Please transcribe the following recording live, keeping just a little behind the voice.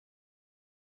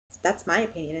That's my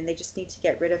opinion, and they just need to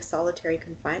get rid of solitary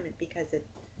confinement because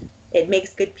it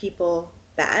makes good people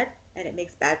bad and it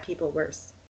makes bad people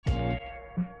worse.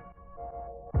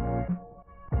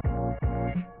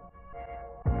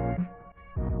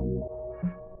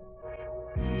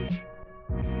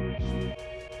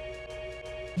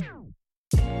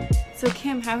 So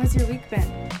Kim, how has your week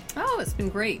been? Oh, it's been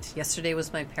great. Yesterday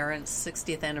was my parents'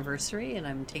 60th anniversary, and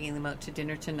I'm taking them out to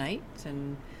dinner tonight.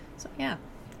 And so, yeah.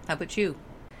 How about you?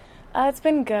 It's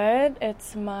been good.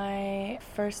 It's my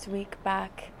first week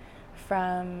back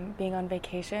from being on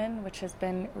vacation, which has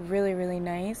been really, really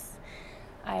nice.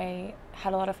 I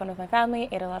had a lot of fun with my family,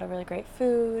 ate a lot of really great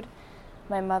food.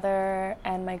 My mother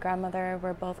and my grandmother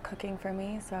were both cooking for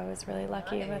me, so I was really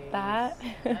lucky with that.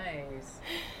 Nice.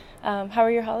 How were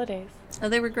your holidays? Oh,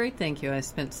 they were great, thank you. I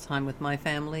spent time with my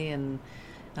family, and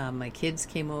my kids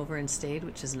came over and stayed,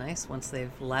 which is nice. Once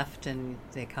they've left and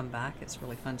they come back, it's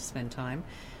really fun to spend time.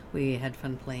 We had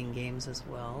fun playing games as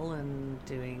well, and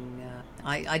doing...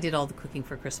 I did all the cooking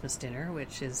for Christmas dinner,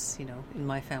 which is, in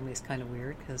my family is kind of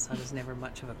weird because I was never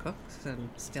much of a cook, and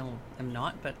still am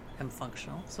not, but I'm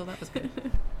functional, so that was good.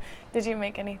 Did you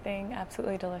make anything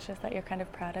absolutely delicious that you're kind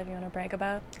of proud of, you want to brag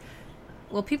about?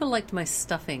 Well, people liked my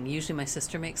stuffing. Usually my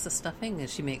sister makes the stuffing, and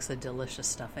she makes a delicious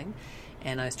stuffing.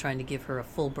 And I was trying to give her a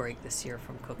full break this year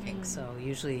from cooking. So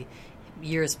usually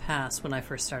years past, when I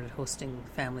first started hosting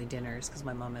family dinners, because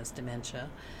my mom has dementia,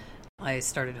 I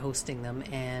started hosting them,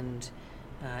 and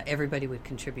everybody would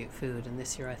contribute food. And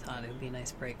this year I thought it would be a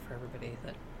nice break for everybody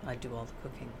that I'd do all the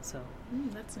cooking. So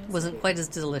That's nice. it wasn't quite as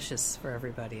delicious for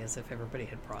everybody as if everybody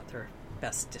had brought their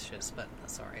best dishes, but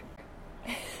that's all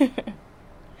right.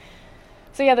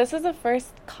 So yeah, this is the first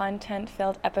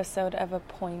content-filled episode of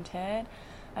Appointed.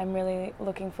 I'm really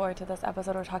looking forward to this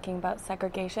episode. We're talking about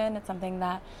segregation. It's something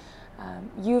that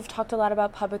you've talked a lot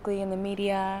about publicly in the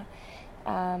media.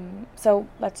 So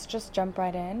let's just jump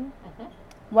right in.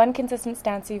 One consistent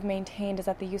stance you've maintained is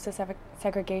that the use of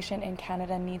segregation in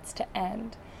Canada needs to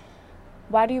end.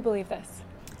 Why do you believe this?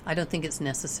 I don't think it's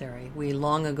necessary. We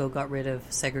long ago got rid of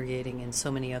segregating in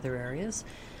so many other areas.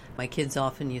 My kids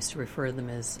often used to refer them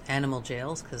as animal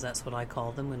jails, because that's what I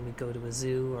call them when we go to a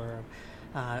zoo, or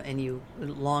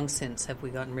long since have we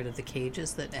gotten rid of the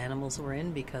cages that animals were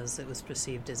in, because it was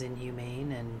perceived as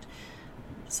inhumane and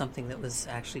something that was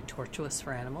actually tortuous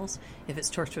for animals. If it's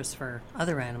tortuous for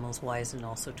other animals, why isn't it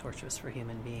also tortuous for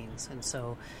human beings? And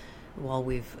so while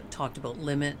we've talked about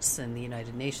limits and the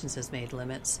United Nations has made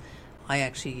limits, I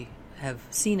actually have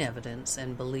seen evidence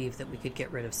and believe that we could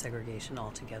get rid of segregation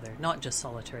altogether, not just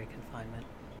solitary confinement.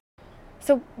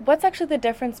 So what's actually the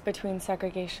difference between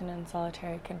segregation and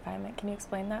solitary confinement? Can you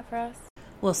explain that for us?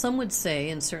 Well, some would say,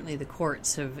 and certainly the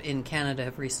courts in Canada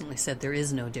have recently said there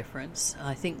is no difference.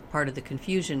 I think part of the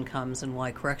confusion comes, and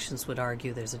why corrections would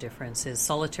argue there's a difference, is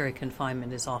solitary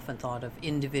confinement is often thought of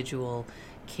individual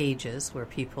cages where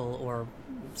people, or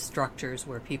structures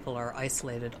where people are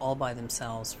isolated all by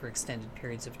themselves for extended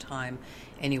periods of time,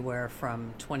 anywhere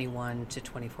from 21 to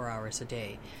 24 hours a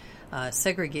day.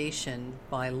 Segregation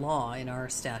by law in our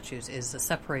statutes is a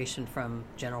separation from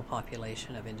general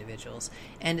population of individuals,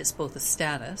 and it's both a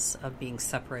status of being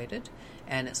separated,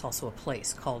 and it's also a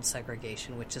place called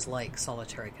segregation, which is like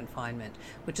solitary confinement,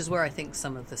 which is where I think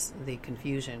some of the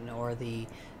confusion or the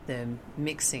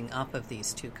mixing up of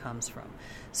these two comes from.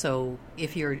 So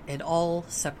if you're at all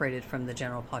separated from the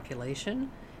general population,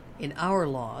 in our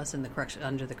laws,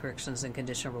 under the Corrections and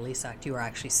Conditional Release Act, you are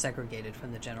actually segregated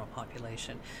from the general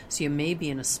population. So you may be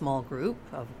in a small group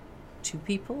of 2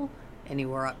 people,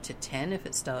 anywhere up to 10 if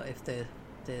the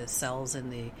cells in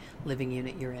the living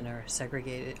unit you're in are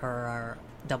segregated or are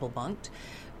double bunked,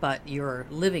 but you're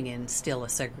living in still a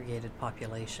segregated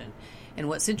population. And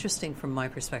what's interesting from my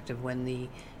perspective, when the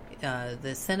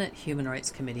Senate Human Rights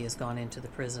Committee has gone into the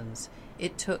prisons,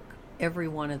 it took every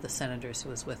one of the senators who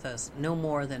was with us no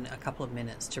more than a couple of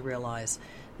minutes to realize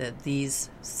that these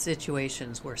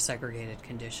situations were segregated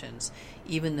conditions,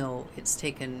 even though it's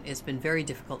been very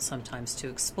difficult sometimes to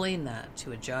explain that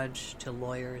to a judge, to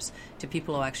lawyers, to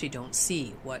people who actually don't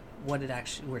see what it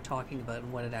actually we're talking about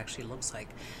and what it actually looks like.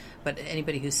 But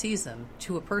anybody who sees them,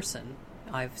 to a person,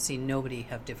 I've seen nobody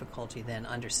have difficulty then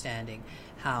understanding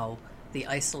how the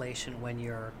isolation when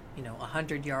you're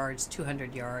 100 yards,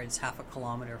 200 yards, half a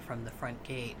kilometer from the front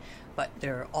gate, but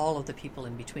there are all of the people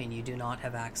in between you do not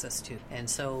have access to. And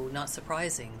so, not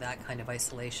surprising, that kind of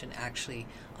isolation actually,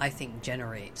 I think,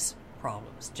 generates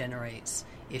problems, generates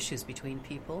issues between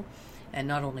people. And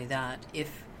not only that,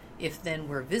 if then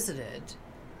we're visited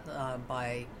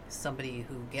by somebody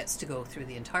who gets to go through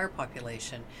the entire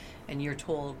population, and you're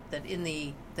told that in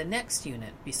the next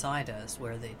unit beside us,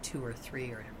 where the 2 or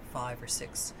 3 or 5 or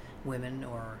 6 women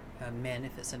or men,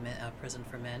 if it's a prison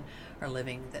for men, are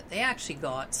living, that they actually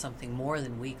got something more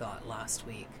than we got last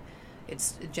week.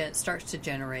 It starts to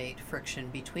generate friction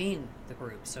between the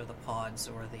groups or the pods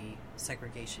or the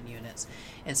segregation units.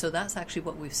 And so that's actually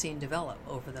what we've seen develop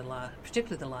over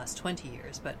particularly the last 20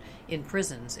 years. But in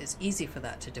prisons, it's easy for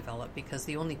that to develop because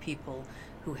the only people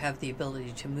who have the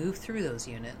ability to move through those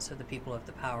units are the people who have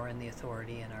the power and the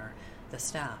authority and are the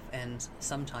staff. And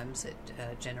sometimes it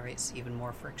generates even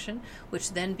more friction,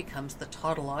 which then becomes the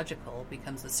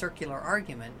circular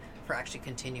argument for actually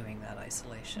continuing that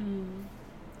isolation.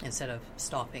 Instead of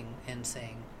stopping and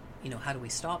saying, how do we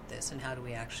stop this, and how do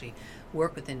we actually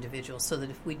work with individuals so that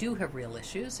if we do have real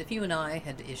issues, if you and I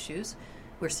had issues,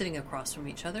 we're sitting across from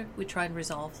each other, we try and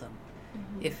resolve them.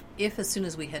 If as soon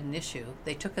as we had an issue,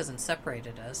 they took us and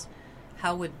separated us,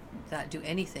 how would that do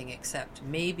anything except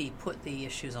maybe put the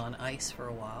issues on ice for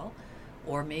a while,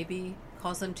 or maybe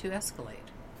cause them to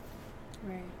escalate?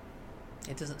 Right.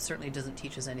 It certainly doesn't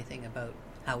teach us anything about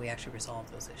how we actually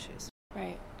resolve those issues.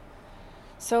 Right.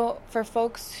 So for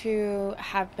folks who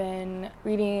have been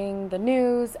reading the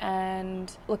news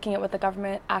and looking at what the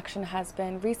government action has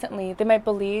been recently, they might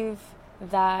believe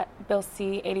that Bill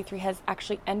C-83 has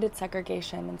actually ended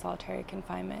segregation and solitary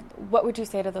confinement. What would you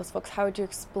say to those folks? How would you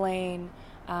explain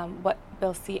what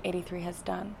Bill C-83 has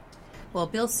done? Well,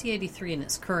 Bill C-83 in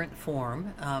its current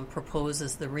form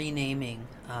proposes the renaming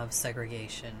of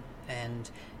segregation and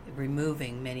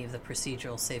removing many of the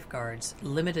procedural safeguards,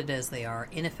 limited as they are,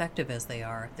 ineffective as they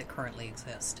are, that currently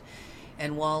exist.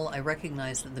 And while I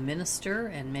recognize that the minister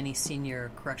and many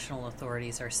senior correctional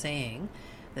authorities are saying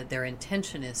that their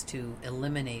intention is to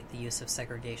eliminate the use of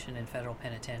segregation in federal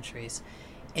penitentiaries,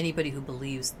 anybody who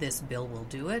believes this bill will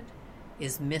do it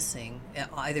is missing,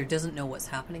 either doesn't know what's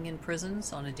happening in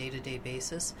prisons on a day-to-day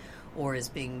basis, or is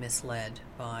being misled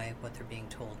by what they're being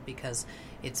told, because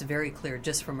it's very clear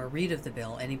just from a read of the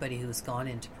bill, anybody who's gone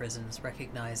into prisons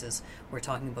recognizes we're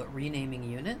talking about renaming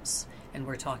units, and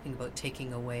we're talking about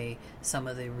taking away some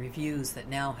of the reviews that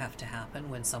now have to happen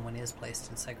when someone is placed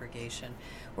in segregation.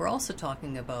 We're also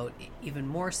talking about, even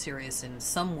more serious in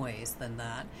some ways than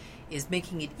that, is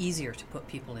making it easier to put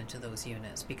people into those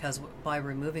units, because by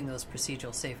removing those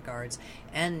procedural safeguards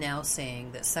and now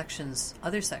saying that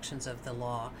other sections of the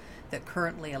law that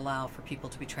currently allow for people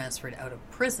to be transferred out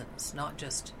of prisons, not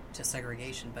just to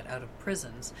segregation, but out of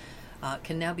prisons,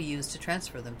 can now be used to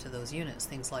transfer them to those units.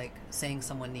 Things like saying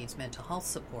someone needs mental health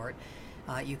support,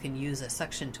 you can use a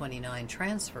Section 29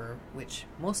 transfer, which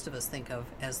most of us think of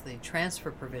as the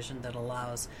transfer provision that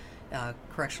allows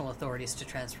correctional authorities to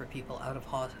transfer people out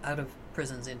of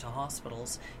prisons into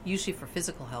hospitals, usually for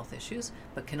physical health issues,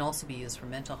 but can also be used for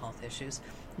mental health issues.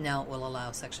 Now it will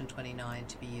allow Section 29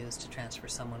 to be used to transfer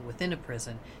someone within a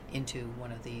prison into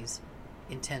one of these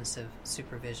intensive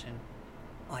supervision,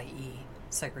 i.e.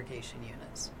 segregation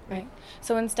units. Right.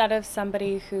 So instead of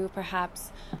somebody who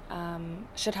perhaps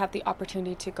should have the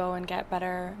opportunity to go and get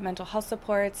better mental health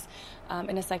supports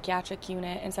in a psychiatric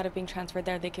unit, instead of being transferred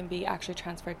there, they can be actually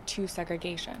transferred to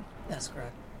segregation. That's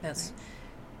correct. That's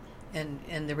right.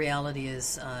 And the reality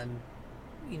is,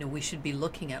 we should be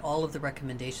looking at all of the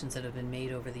recommendations that have been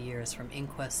made over the years, from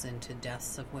inquests into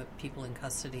deaths of people in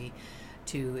custody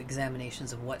to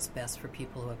examinations of what's best for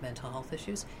people who have mental health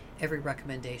issues. Every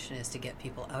recommendation is to get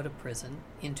people out of prison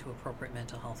into appropriate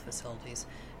mental health facilities,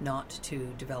 not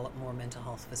to develop more mental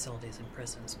health facilities in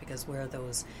prisons, because where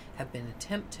those have been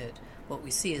attempted, what we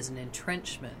see is an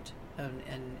entrenchment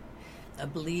and a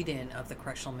bleed-in of the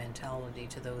correctional mentality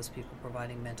to those people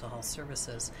providing mental health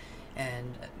services.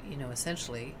 And,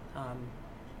 essentially,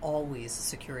 always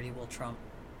security will trump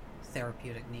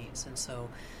therapeutic needs. And so,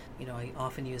 I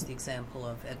often use the example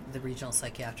of at the Regional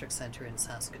Psychiatric Center in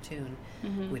Saskatoon,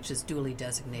 which is duly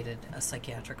designated a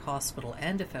psychiatric hospital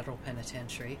and a federal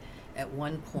penitentiary. At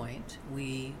one point,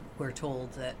 we were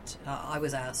told that I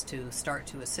was asked to start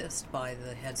to assist by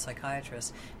the head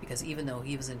psychiatrist, because even though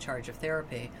he was in charge of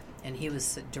therapy and he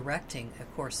was directing a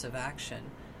course of action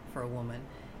for a woman,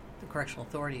 the correctional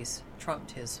authorities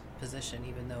trumped his position,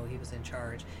 even though he was in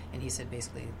charge. And he said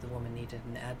basically the woman needed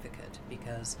an advocate,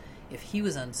 because if he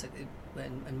was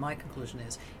and my conclusion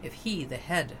is, if he, the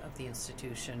head of the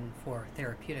institution for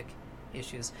therapeutic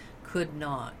issues, could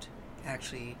not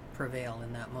actually prevail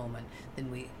in that moment,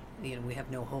 then we have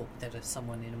no hope that if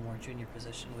someone in a more junior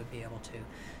position would be able to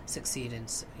succeed in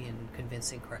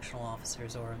convincing correctional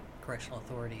officers or correctional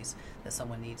authorities that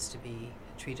someone needs to be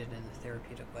treated in a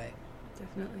therapeutic way.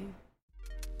 Definitely.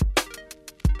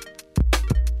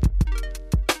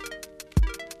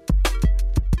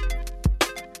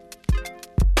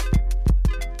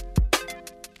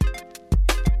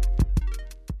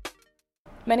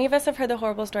 Many of us have heard the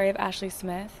horrible story of Ashley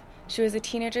Smith. She was a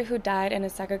teenager who died in a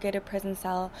segregated prison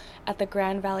cell at the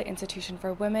Grand Valley Institution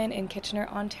for Women in Kitchener,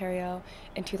 Ontario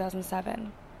in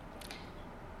 2007.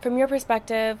 From your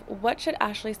perspective, what should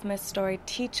Ashley Smith's story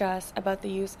teach us about the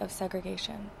use of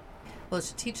segregation? Well,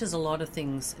 it teaches a lot of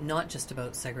things, not just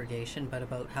about segregation, but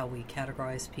about how we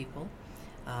categorize people,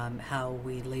 how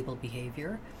we label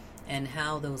behavior, and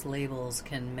how those labels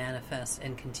can manifest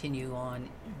and continue on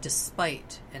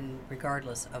despite and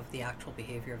regardless of the actual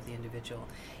behavior of the individual.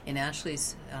 In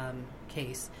Ashley's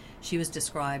case, she was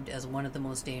described as one of the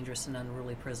most dangerous and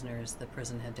unruly prisoners the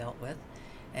prison had dealt with,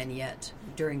 and yet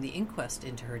during the inquest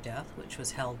into her death, which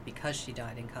was held because she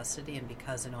died in custody and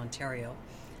because in Ontario,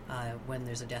 when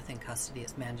there's a death in custody,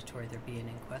 it's mandatory there be an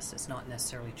inquest. It's not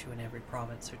necessarily true in every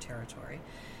province or territory.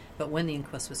 But when the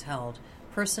inquest was held,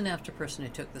 person after person who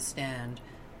took the stand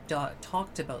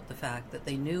talked about the fact that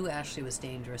they knew Ashley was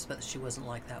dangerous, but she wasn't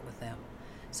like that with them.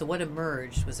 So what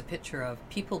emerged was a picture of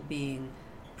people being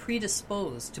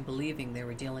predisposed to believing they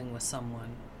were dealing with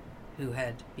someone who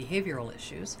had behavioral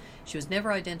issues. She was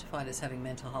never identified as having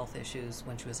mental health issues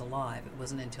when she was alive. It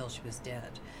wasn't until she was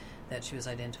dead that she was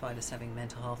identified as having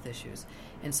mental health issues.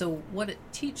 And so what it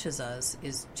teaches us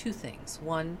is two things.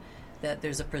 One, that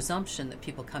there's a presumption that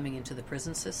people coming into the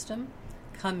prison system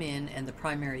come in and the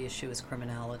primary issue is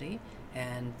criminality,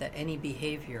 and that any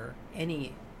behavior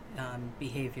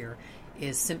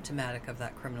is symptomatic of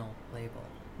that criminal label,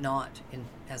 not,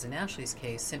 as in Ashley's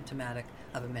case, symptomatic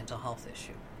of a mental health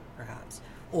issue, perhaps,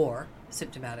 or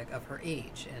symptomatic of her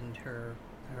age and her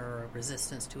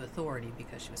resistance to authority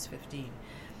because she was 15.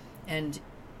 And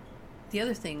the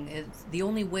other thing is, the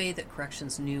only way that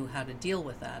corrections knew how to deal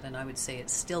with that, and I would say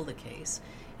it's still the case,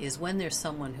 is when there's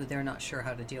someone who they're not sure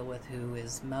how to deal with, who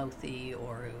is mouthy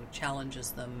or who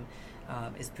challenges them,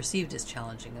 is perceived as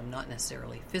challenging them, not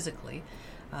necessarily physically,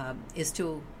 is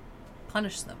to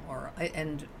punish them or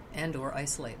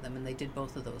isolate them. And they did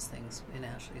both of those things in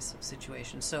Ashley's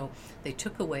situation. So they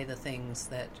took away the things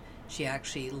that she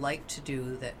actually liked to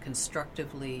do that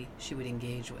constructively she would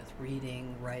engage with: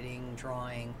 reading, writing,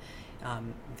 drawing,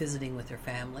 visiting with her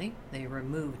family. They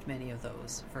removed many of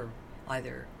those for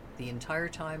either the entire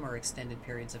time or extended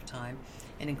periods of time,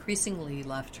 and increasingly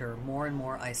left her more and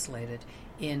more isolated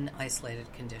in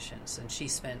isolated conditions. And she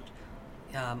spent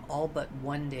all but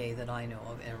one day that I know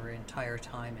of in her entire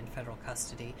time in federal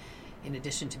custody, in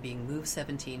addition to being moved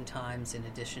 17 times, in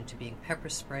addition to being pepper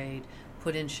sprayed,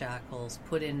 put in shackles,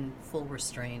 put in full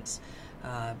restraints,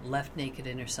 left naked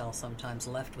in her cell sometimes,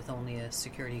 left with only a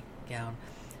security gown.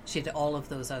 She had all of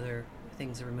those other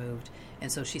things removed.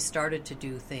 And so she started to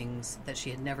do things that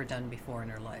she had never done before in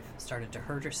her life. Started to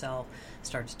hurt herself,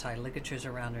 started to tie ligatures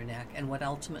around her neck. And what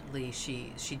ultimately,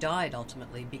 she died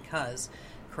ultimately because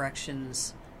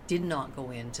corrections did not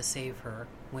go in to save her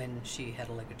when she had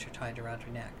a ligature tied around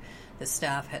her neck. The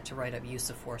staff had to write up use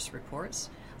of force reports.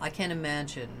 I can't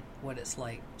imagine what it's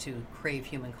like to crave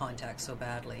human contact so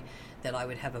badly that I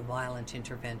would have a violent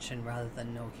intervention rather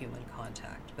than no human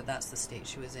contact. But that's the state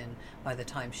she was in by the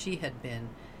time she had been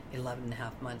 11 and a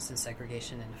half months in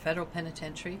segregation in a federal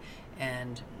penitentiary,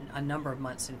 and a number of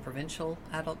months in provincial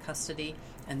adult custody,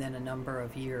 and then a number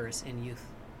of years in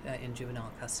in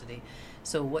juvenile custody.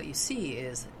 So what you see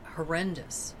is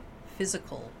horrendous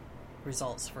physical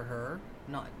results for her.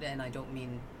 And I don't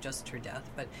mean just her death,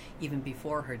 but even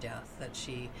before her death, that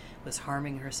she was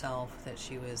harming herself, that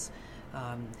she was,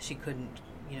 she couldn't,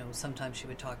 sometimes she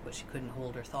would talk about she couldn't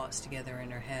hold her thoughts together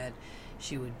in her head.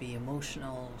 She would be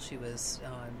emotional. She was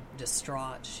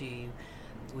distraught. She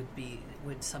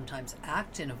would sometimes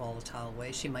act in a volatile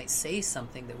way. She might say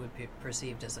something that would be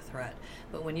perceived as a threat.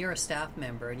 But when you're a staff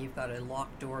member and you've got a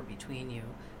locked door between you,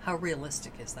 how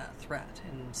realistic is that threat?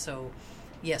 And so,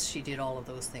 yes, she did all of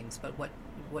those things, but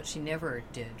what she never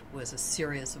did was a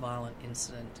serious violent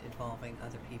incident involving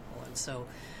other people. And so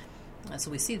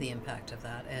we see the impact of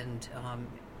that. And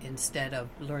instead of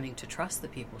learning to trust the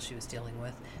people she was dealing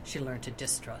with, she learned to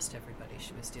distrust everybody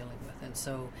she was dealing with. And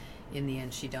so in the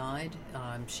end, she died.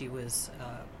 It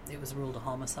was ruled a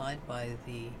homicide by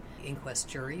the inquest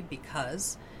jury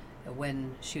because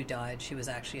when she died, she was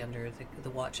actually under the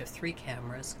watch of 3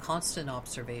 cameras, constant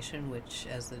observation, which,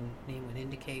 as the name would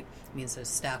indicate, means a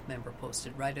staff member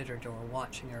posted right at her door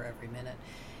watching her every minute,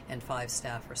 and 5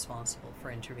 staff responsible for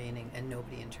intervening, and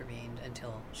nobody intervened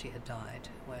until she had died,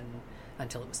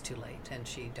 until it was too late, and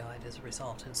she died as a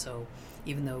result. And so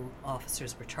even though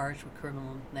officers were charged with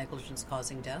criminal negligence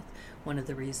causing death, one of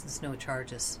the reasons no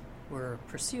charges were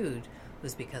pursued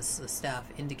was because the staff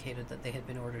indicated that they had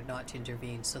been ordered not to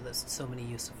intervene so that so many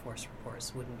use of force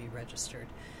reports wouldn't be registered.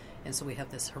 And so we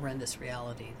have this horrendous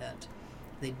reality that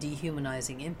the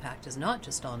dehumanizing impact is not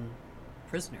just on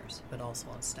prisoners, but also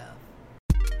on staff.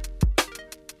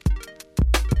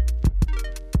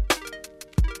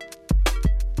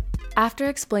 After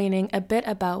explaining a bit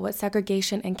about what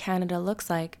segregation in Canada looks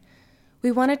like,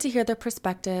 we wanted to hear the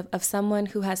perspective of someone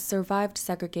who has survived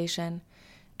segregation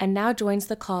and now joins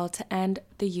the call to end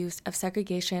the use of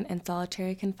segregation and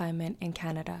solitary confinement in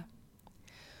Canada.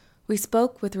 We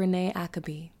spoke with Renee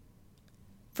Ackaby.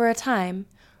 For a time,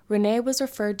 Renee was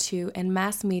referred to in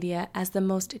mass media as the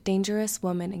most dangerous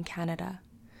woman in Canada.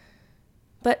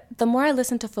 But the more I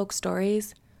listened to folk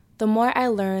stories, the more I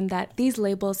learned that these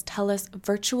labels tell us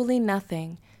virtually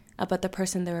nothing about the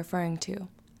person they're referring to.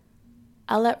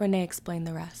 I'll let Renee explain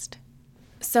the rest.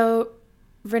 So,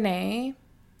 Renee,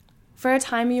 for a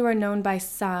time you were known by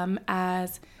some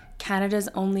as Canada's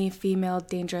only female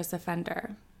dangerous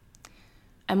offender.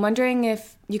 I'm wondering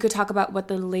if you could talk about what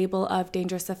the label of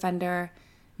dangerous offender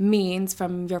means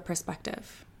from your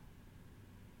perspective.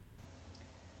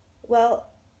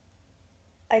 Well,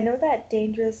 I know that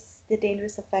the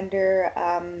dangerous offender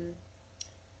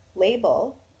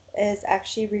label is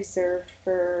actually reserved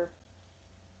for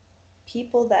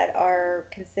people that are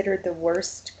considered the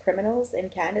worst criminals in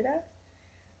Canada.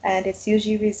 And it's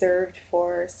usually reserved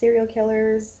for serial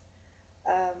killers,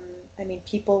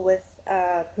 people with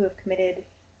who have committed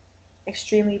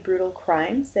extremely brutal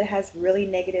crimes that has really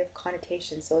negative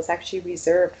connotations. So it's actually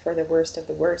reserved for the worst of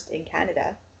the worst in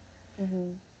Canada.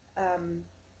 Mm-hmm.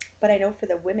 But I know for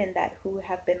the women who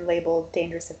have been labeled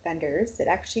dangerous offenders, it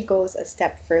actually goes a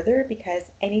step further,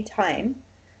 because any time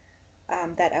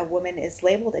that a woman is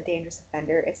labeled a dangerous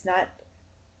offender, it's not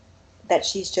that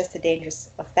she's just a dangerous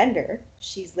offender.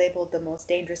 She's labeled the most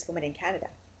dangerous woman in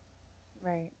Canada.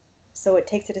 Right. So it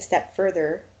takes it a step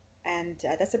further, and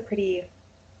that's a pretty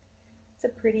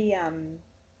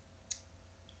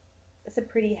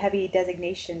heavy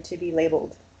designation to be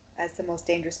labeled as the most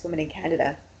dangerous woman in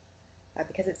Canada,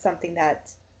 because it's something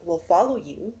that will follow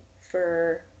you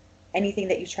for anything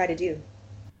that you try to do.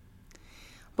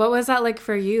 What was that like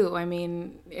for you? I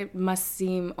mean, it must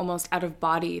seem almost out of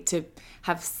body to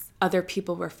have other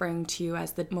people referring to you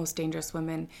as the most dangerous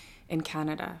woman in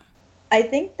Canada. I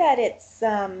think that it's,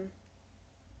 I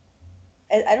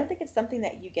don't think it's something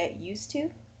that you get used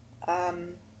to.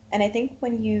 And I think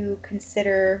when you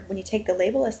take the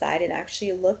label aside and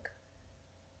actually look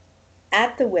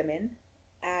at the women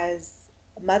as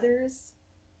mothers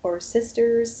or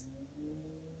sisters,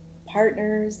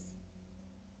 partners,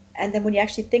 and then when you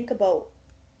actually think about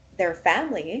their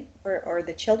family or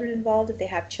the children involved, if they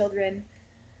have children,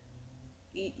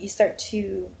 you start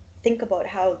to think about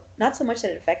how, not so much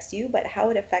that it affects you, but how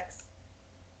it affects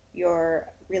your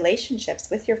relationships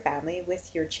with your family,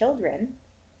 with your children,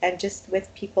 and just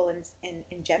with people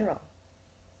in general.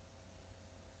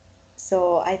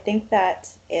 So I think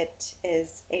that it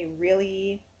is a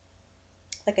really,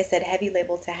 like I said, heavy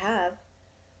label to have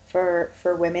for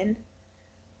women.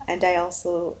 And I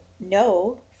also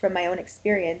know from my own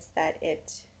experience that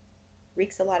it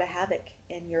wreaks a lot of havoc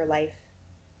in your life,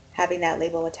 having that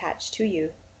label attached to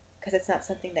you, because it's not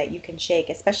something that you can shake,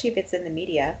 especially if it's in the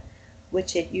media,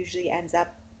 which it usually ends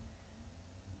up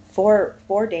for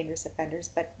dangerous offenders,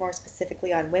 but more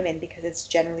specifically on women, because it's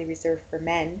generally reserved for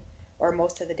men, or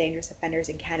most of the dangerous offenders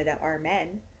in Canada are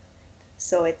men.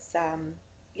 So it's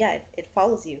it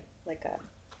follows you like a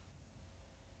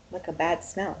bad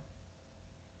smell.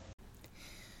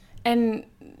 And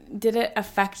did it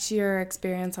affect your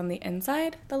experience on the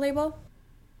inside, the label?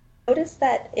 I noticed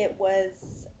that it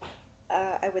was,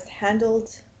 I was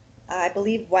handled, I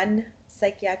believe one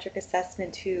psychiatric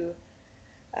assessment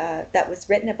that was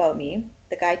written about me,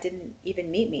 the guy didn't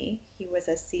even meet me. He was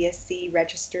a CSC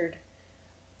registered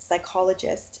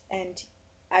psychologist, and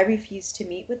I refused to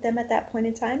meet with them at that point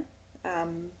in time,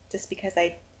 just because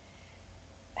I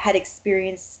had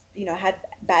had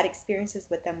bad experiences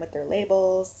with them with their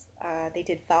labels. They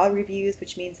did file reviews,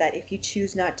 which means that if you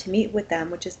choose not to meet with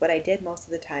them, which is what I did most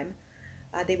of the time,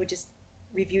 they would just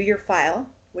review your file,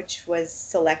 which was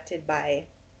selected by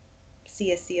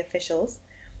CSC officials,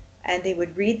 and they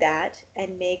would read that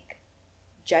and make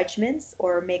judgments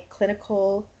or make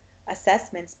clinical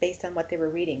assessments based on what they were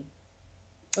reading.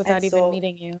 Without even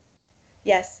meeting you?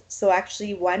 Yes. So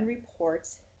actually one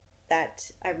report that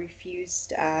I refused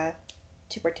to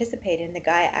participate in, the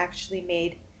guy actually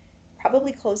made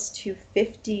probably close to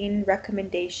 15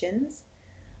 recommendations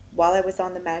while I was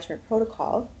on the management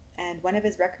protocol. And one of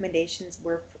his recommendations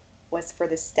was for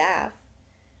the staff,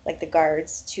 like the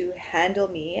guards, to handle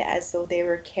me as though they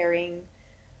were carrying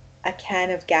a can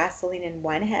of gasoline in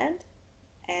one hand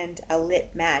and a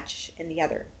lit match in the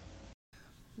other.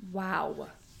 Wow.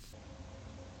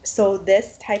 So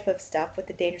this type of stuff with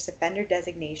the dangerous offender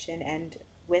designation and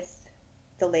with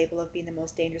the label of being the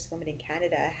most dangerous woman in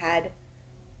Canada had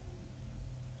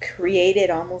created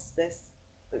almost this,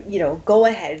 go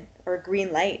ahead or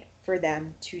green light for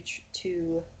them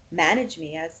to manage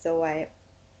me as though I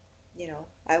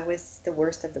was the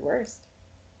worst of the worst,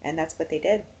 and that's what they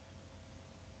did.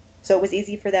 So it was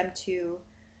easy for them to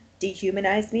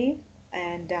dehumanize me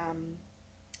and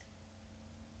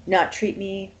not treat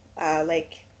me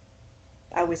like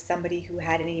I was somebody who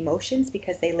had any emotions,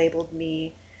 because they labeled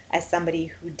me as somebody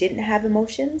who didn't have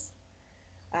emotions,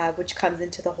 which comes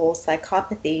into the whole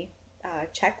psychopathy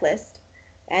checklist,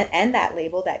 and that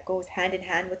label that goes hand in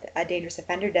hand with a dangerous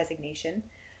offender designation.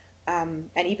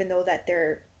 And even though that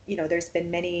there's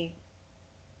been many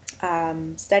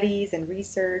studies and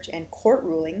research and court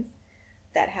rulings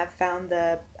that have found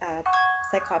the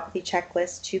psychopathy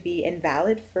checklist to be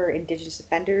invalid for Indigenous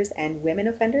offenders and women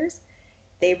offenders,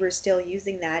 they were still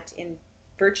using that in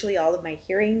virtually all of my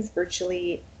hearings,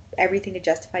 virtually everything to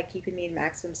justify keeping me in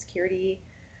maximum security.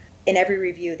 In every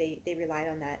review, they relied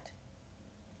on that.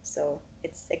 So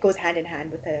it goes hand in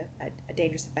hand with a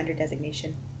dangerous offender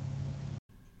designation.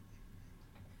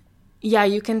 Yeah,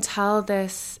 you can tell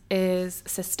this is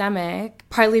systemic,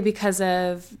 partly because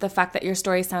of the fact that your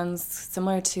story sounds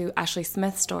similar to Ashley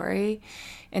Smith's story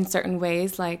in certain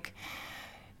ways. Like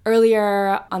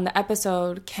earlier on the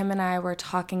episode, Kim and I were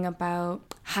talking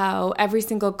about how every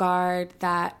single guard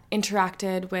that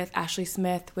interacted with Ashley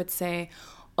Smith would say,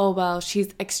 oh, well,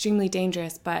 she's extremely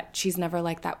dangerous, but she's never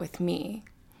like that with me.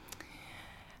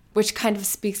 Which kind of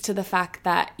speaks to the fact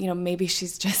that, maybe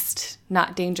she's just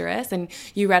not dangerous, and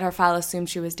you read her file, assumed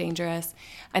she was dangerous,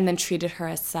 and then treated her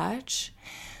as such.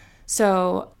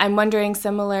 So I'm wondering,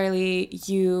 similarly,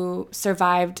 you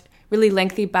survived really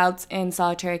lengthy bouts in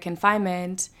solitary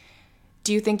confinement.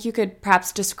 Do you think you could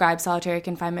perhaps describe solitary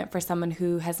confinement for someone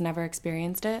who has never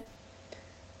experienced it?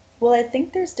 Well, I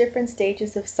think there's different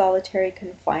stages of solitary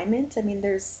confinement. I mean,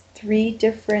 there's three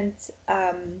different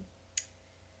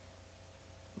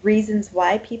reasons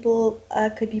why people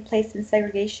could be placed in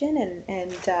segregation,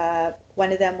 and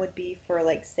one of them would be for,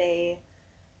 like, say,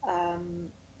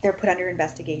 they're put under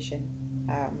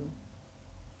investigation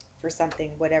for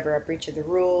something, whatever, a breach of the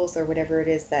rules or whatever it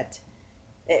is that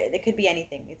it could be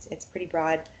anything. It's pretty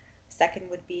broad. Second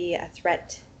would be a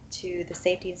threat to the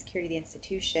safety and security of the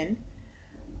institution,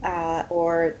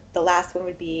 or the last one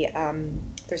would be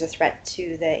there's a threat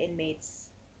to the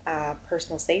inmates'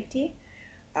 personal safety.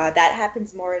 That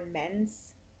happens more in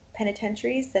men's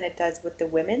penitentiaries than it does with the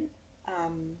women.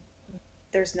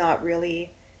 There's not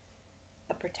really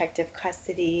a protective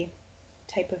custody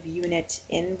type of unit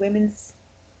in women's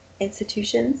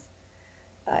institutions.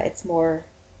 It's more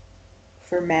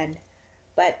for men.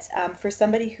 But for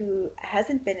somebody who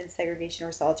hasn't been in segregation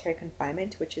or solitary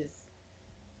confinement, which is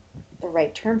the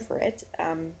right term for it,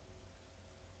 I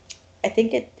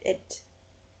think it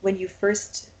when you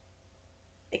first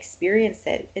experience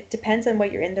it, it depends on what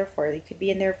you're in there for. You could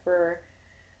be in there for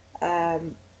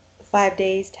 5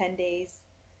 days, 10 days,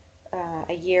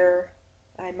 a year.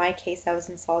 In my case, I was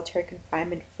in solitary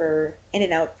confinement for in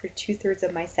and out for 2/3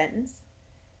 of my sentence,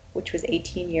 which was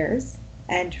 18 years.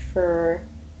 And for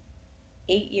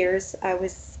 8 years, I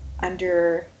was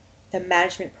under the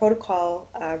management protocol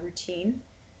routine,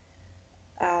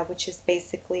 which is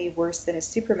basically worse than a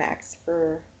supermax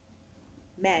for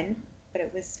men, but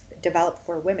it was developed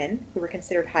for women who were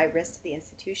considered high risk to the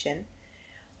institution.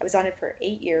 I was on it for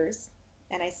 8 years,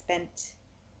 and I spent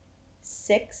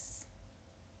 6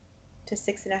 to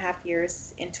 6.5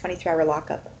 years in 23-hour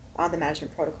lockup on the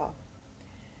management protocol.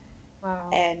 Wow.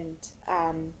 And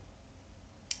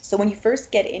so when you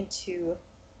first get into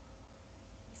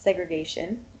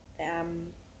segregation,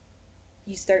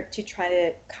 you start to try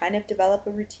to kind of develop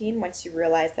a routine once you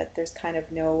realize that there's kind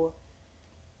of no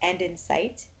end in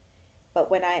sight. But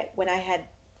when I had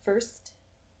first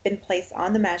been placed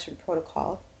on the management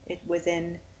protocol, it was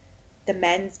in the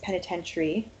men's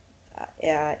penitentiary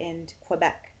in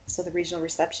Quebec. So the regional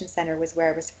reception center was where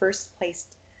I was first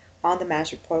placed on the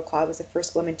management protocol. I was the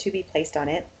first woman to be placed on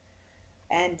it.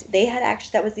 And they had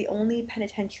actually, that was the only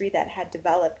penitentiary that had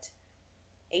developed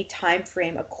a time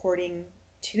frame according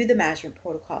to the management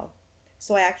protocol.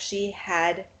 So I actually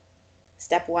had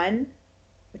step 1,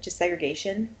 which is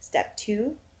segregation, step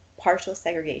 2, partial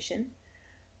segregation,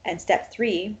 and step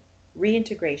 3,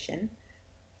 reintegration.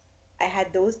 I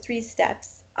had those 3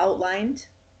 steps outlined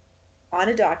on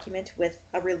a document with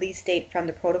a release date from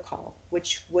the protocol,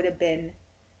 which would have been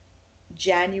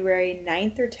January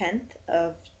 9th or 10th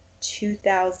of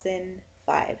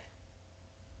 2005.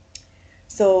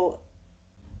 So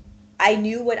I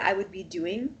knew what I would be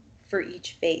doing for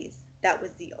each phase. That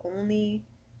was the only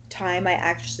time I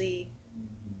actually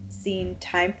seen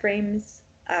timeframes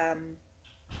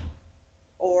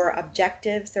or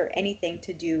objectives or anything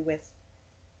to do with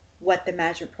what the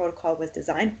management protocol was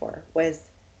designed for, was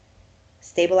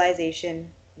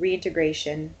stabilization,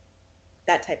 reintegration,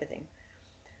 that type of thing.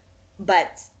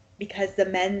 But because the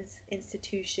men's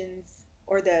institutions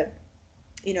or they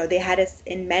had us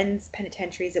in men's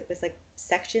penitentiaries, it was like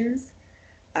sections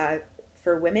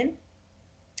for women,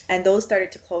 and those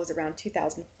started to close around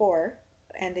 2004,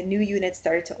 and the new units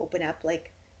started to open up,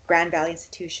 like Grand Valley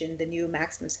Institution, the new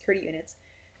maximum security units.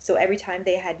 So every time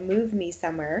they had moved me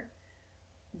somewhere,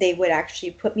 they would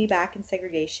actually put me back in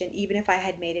segregation, even if I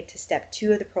had made it to step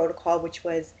 2 of the protocol, which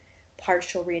was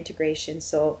partial reintegration.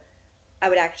 So I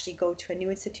would actually go to a new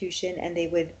institution and they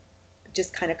would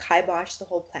just kind of kibosh the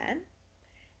whole plan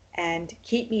and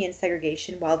keep me in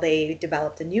segregation while they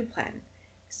developed a new plan.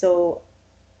 So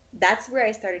that's where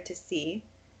I started to see,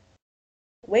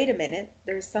 wait a minute,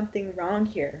 there's something wrong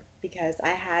here, because I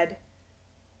had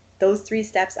those 3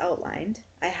 steps outlined.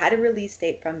 I had a release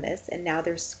date from this, and now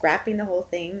they're scrapping the whole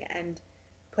thing and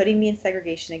putting me in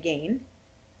segregation again.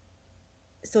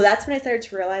 So that's when I started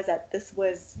to realize that this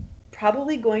was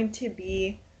probably going to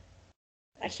be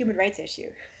a human rights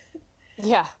issue.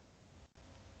 Yeah.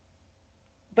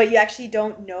 But you actually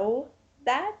don't know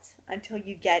that until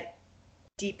you get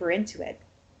deeper into it,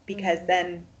 because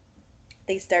then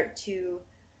they start to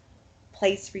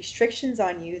place restrictions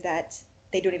on you that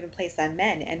they don't even place on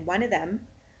men. And one of them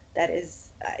that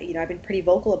is, I've been pretty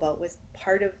vocal about, was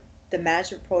part of the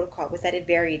management protocol, was that it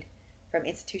varied from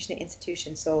institution to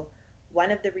institution. So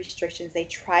one of the restrictions they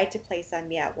tried to place on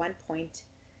me at one point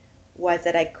was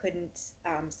that I couldn't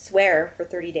swear for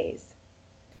 30 days.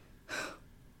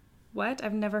 What?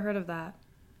 I've never heard of that.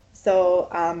 So,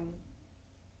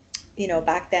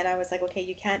 back then I was like, okay,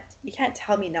 you can't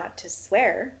tell me not to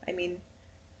swear. I mean,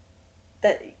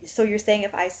 so you're saying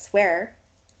if I swear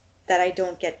that I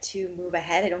don't get to move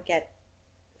ahead, I don't get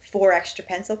 4 extra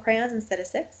pencil crayons instead of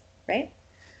 6, right?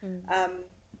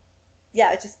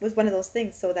 Yeah, it just was one of those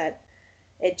things, so that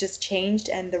it just changed,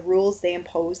 and the rules they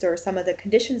imposed, or some of the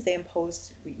conditions they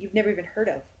imposed, you've never even heard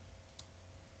of.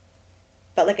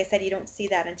 But like I said, you don't see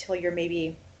that until you're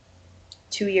maybe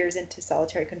 2 years into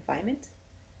solitary confinement,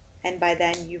 and by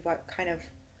then you've kind of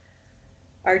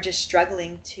are just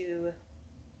struggling to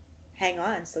hang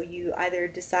on. So you either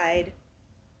decide,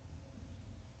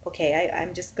 okay,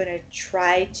 I'm just going to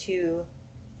try to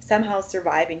somehow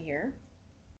survive in here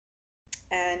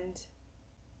and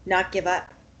not give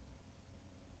up.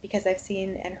 Because I've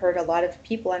seen and heard a lot of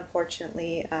people,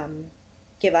 unfortunately,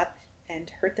 give up and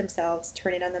hurt themselves,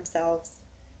 turn in on themselves,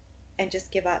 and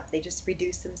just give up. They just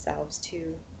reduce themselves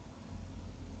to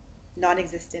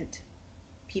non-existent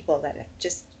people that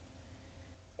just,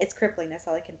 it's crippling. That's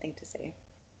all I can think to say.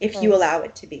 If you allow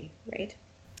it to be, right?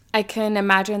 I can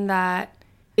imagine that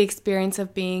the experience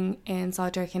of being in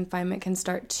solitary confinement can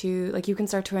start to, you can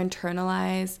start to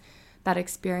internalize that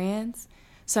experience.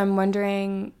 So I'm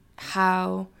wondering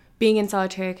how being in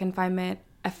solitary confinement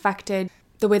affected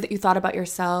the way that you thought about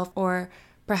yourself, or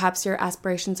perhaps your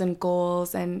aspirations and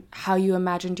goals, and how you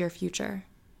imagined your future.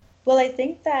 Well, I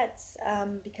think that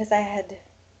because I had,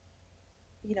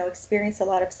 experienced a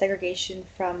lot of segregation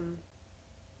from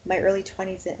my early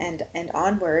 20s and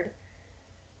onward,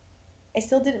 I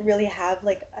still didn't really have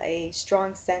a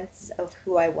strong sense of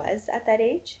who I was at that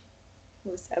age.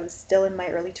 I was still in my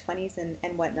early 20s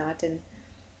and whatnot, and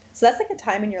so that's a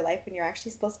time in your life when you're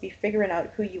actually supposed to be figuring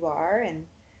out who you are and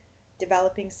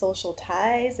developing social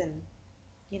ties and,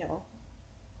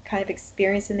 kind of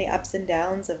experiencing the ups and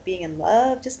downs of being in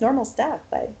love, just normal stuff.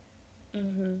 But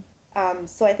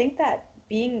so I think that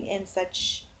being in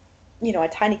such, a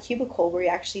tiny cubicle where you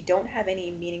actually don't have any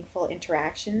meaningful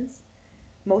interactions,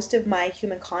 most of my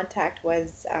human contact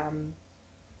was on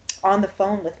the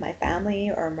phone with my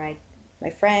family or my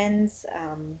friends.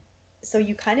 So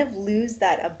you kind of lose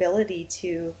that ability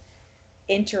to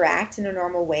interact in a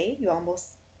normal way. You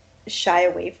almost shy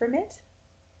away from it,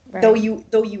 right. Though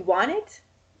you want it,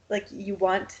 you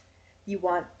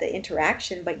want the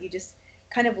interaction, but you just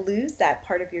kind of lose that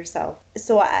part of yourself.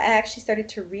 So I actually started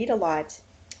to read a lot,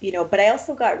 but I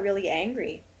also got really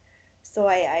angry. So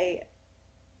I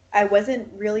wasn't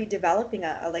really developing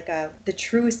the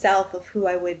true self of who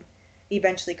I would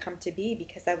eventually come to be,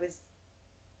 because I was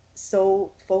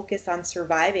so focused on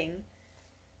surviving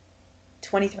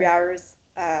 23 hours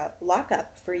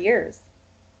lockup for years.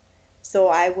 So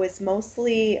I was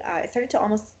mostly, I started to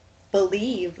almost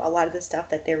believe a lot of the stuff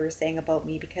that they were saying about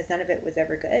me, because none of it was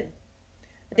ever good.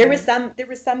 Right. There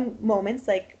was some moments,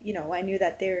 like, you know, I knew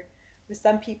that there was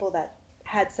some people that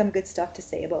had some good stuff to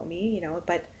say about me, you know,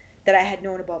 but that I had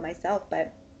known about myself.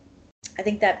 But I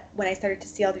think that when I started to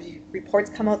see all these reports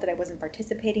come out that I wasn't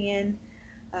participating in,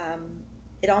 um,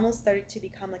 it almost started to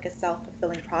become like a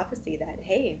self-fulfilling prophecy that,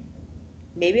 hey,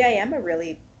 maybe I am a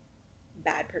really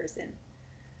bad person.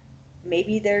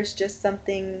 Maybe there's just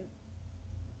something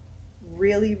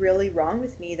really, really wrong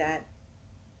with me that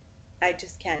I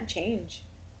just can't change.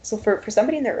 So for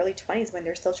somebody in their early 20s when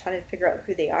they're still trying to figure out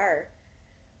who they are,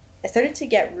 I started to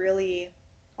get really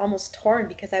almost torn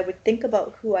because I would think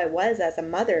about who I was as a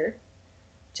mother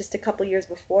just a couple years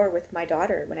before with my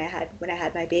daughter when I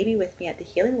had my baby with me at the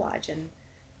Healing Lodge, and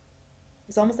it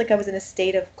was almost like I was in a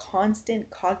state of constant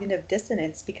cognitive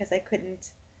dissonance because I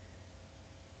couldn't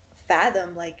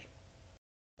fathom like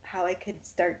how I could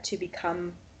start to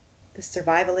become the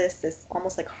survivalist, this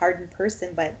almost like hardened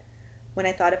person. But when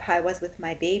I thought of how I was with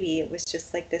my baby, it was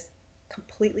just like this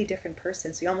completely different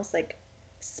person. So you almost like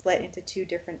split into two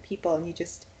different people, and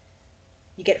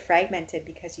you get fragmented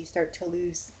because you start to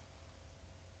lose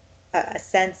a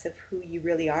sense of who you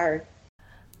really are.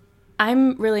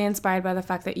 I'm really inspired by the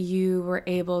fact that you were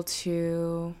able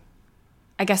to,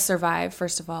 I guess, survive,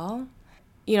 first of all.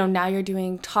 You know, now you're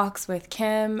doing talks with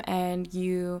Kim and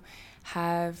you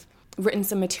have written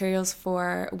some materials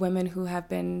for women who have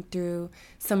been through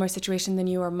similar situation than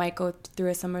you or might go through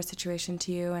a similar situation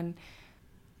to you. And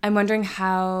I'm wondering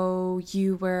how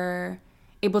you were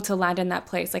able to land in that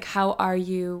place. Like, how are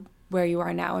you where you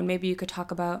are now? And maybe you could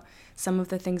talk about some of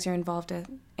the things you're involved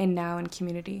in now in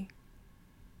community.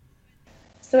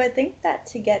 So I think that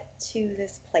to get to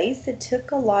this place, it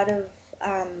took a lot of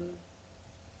um,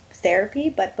 therapy.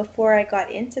 But before I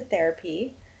got into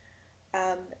therapy,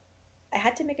 um, I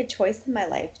had to make a choice in my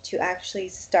life to actually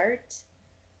start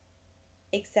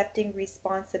accepting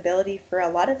responsibility for a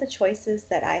lot of the choices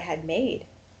that I had made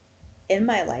in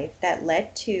my life that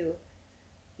led to,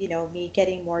 you know, me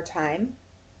getting more time,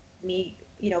 me,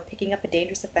 you know, picking up a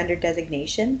dangerous offender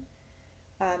designation.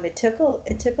 It took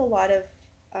a lot of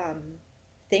um,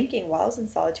 thinking while I was in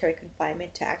solitary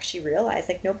confinement to actually realize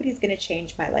like nobody's going to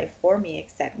change my life for me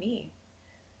except me.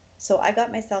 So I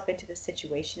got myself into this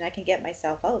situation. I can get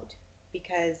myself out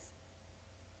because,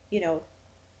 you know,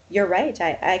 you're right.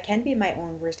 I can be my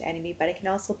own worst enemy, but I can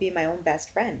also be my own best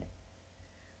friend.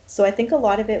 So I think a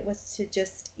lot of it was to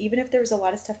just, even if there was a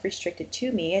lot of stuff restricted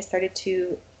to me, I started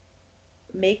to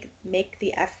make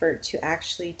the effort to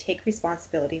actually take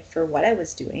responsibility for what I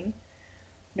was doing,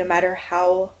 no matter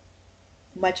how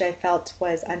much I felt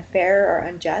was unfair or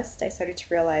unjust. I started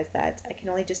to realize that I can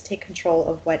only just take control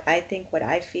of what I think, what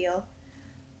I feel,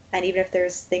 and even if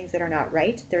there's things that are not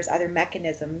right, there's other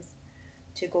mechanisms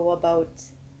to go about,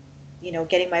 you know,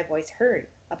 getting my voice heard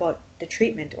about the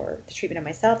treatment or the treatment of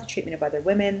myself, the treatment of other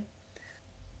women.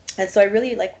 And so I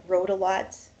really like wrote a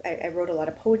lot. I wrote a lot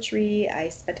of poetry. I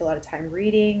spent a lot of time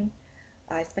reading.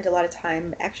 I spent a lot of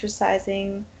time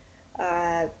exercising,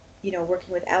 uh, you know,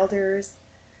 working with elders.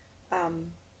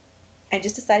 Um, and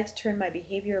just decided to turn my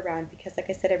behavior around because, like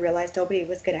I said, I realized nobody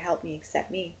was going to help me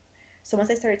except me. So once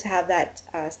I started to have that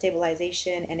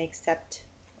stabilization and accept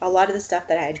a lot of the stuff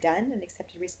that I had done and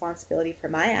accepted responsibility for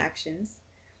my actions,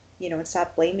 you know, and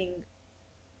stopped blaming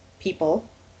people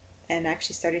and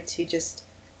actually started to just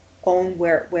own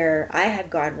where I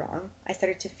had gone wrong, I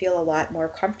started to feel a lot more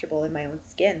comfortable in my own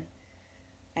skin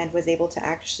and was able to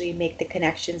actually make the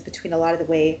connections between a lot of the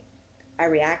way I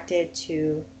reacted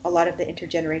to a lot of the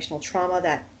intergenerational trauma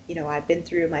that, you know, I've been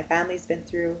through, my family's been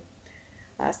through,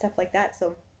 stuff like that.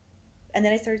 So, and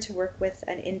then I started to work with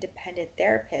an independent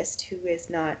therapist who is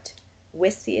not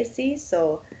with CSC.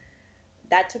 So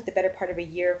that took the better part of a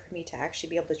year for me to actually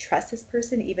be able to trust this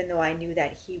person, even though I knew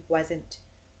that he wasn't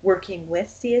working with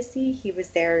CSC. He was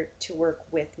there to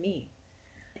work with me.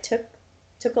 It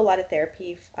took a lot of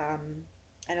therapy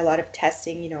and a lot of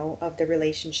testing, you know, of the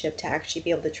relationship to actually be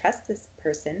able to trust this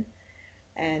person.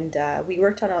 And we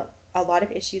worked on a lot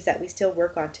of issues that we still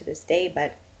work on to this day.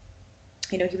 But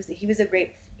you know, he was a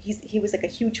great he was like a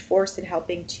huge force in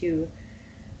helping to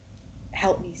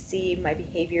help me see my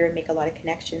behavior and make a lot of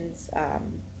connections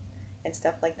and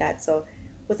stuff like that. So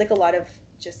it was like a lot of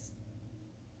just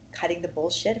cutting the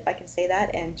bullshit, if I can say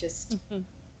that, and just Mm-hmm.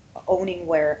 owning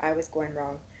where I was going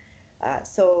wrong.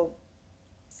 So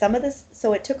some of this,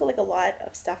 so it took like a lot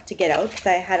of stuff to get out because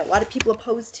I had a lot of people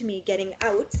opposed to me getting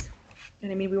out.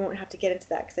 And I mean, we won't have to get into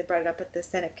that because I brought it up at the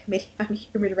Senate Committee on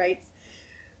Human Rights.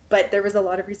 But there was a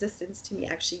lot of resistance to me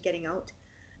actually getting out.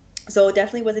 So it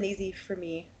definitely wasn't easy for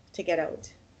me to get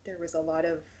out. There was a lot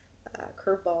of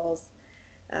curveballs,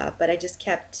 but I just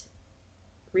kept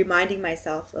reminding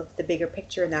myself of the bigger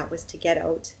picture, and that was to get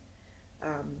out,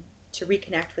 to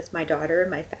reconnect with my daughter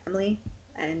and my family,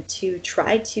 and to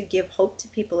try to give hope to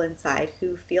people inside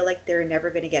who feel like they're never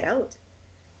going to get out.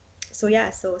 So yeah,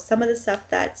 so some of the stuff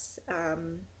that's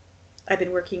I've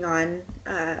been working on,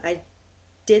 I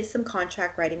did some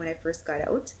contract writing when I first got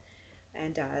out,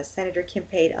 and Senator Kim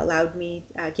Pate gave me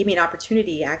an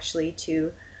opportunity actually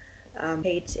to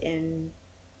participate in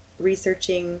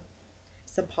researching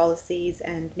some policies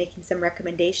and making some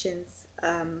recommendations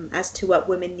as to what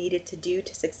women needed to do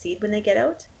to succeed when they get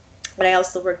out. But I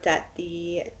also worked at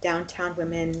the downtown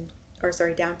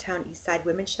East Side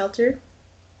Women's Shelter.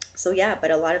 So yeah,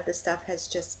 but a lot of the stuff has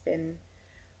just been,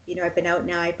 I've been out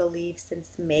now, I believe,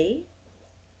 since May.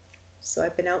 So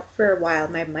I've been out for a while.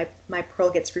 My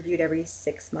parole gets reviewed every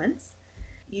 6 months.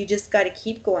 You just got to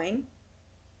keep going.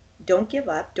 Don't give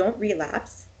up. Don't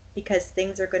relapse, because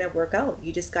things are going to work out.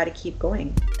 You just got to keep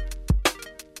going.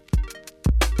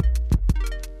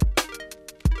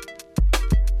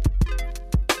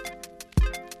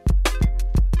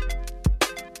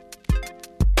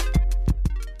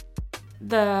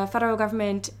 The federal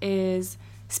government is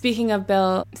speaking of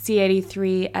Bill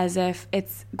C-83 as if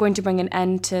it's going to bring an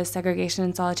end to segregation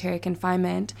and solitary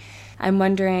confinement. I'm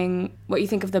wondering what you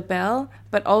think of the bill,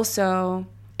 but also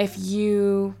if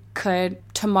you could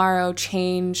tomorrow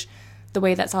change the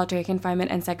way that solitary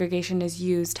confinement and segregation is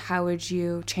used, how would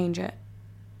you change it?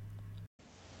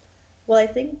 Well, I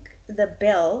think the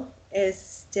bill is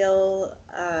still,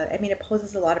 it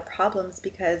poses a lot of problems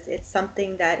because it's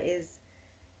something that is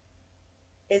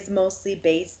mostly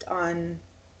based on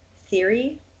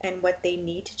theory and what they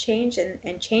need to change,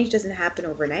 and change doesn't happen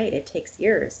overnight. It takes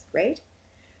years, right?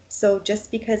 So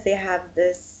just because they have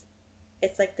this,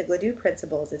 it's like the Gladue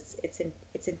principles, it's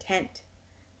intent.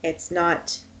 It's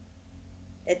not,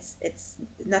 it's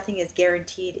nothing is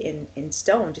guaranteed in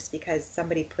stone just because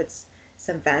somebody puts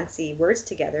some fancy words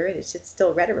together. It's just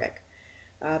still rhetoric.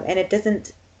 And it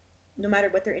doesn't, no matter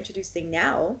what they're introducing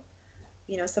now,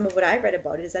 some of what I read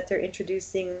about it is that they're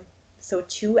introducing,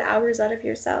 2 hours out of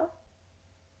your cell.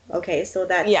 Okay, so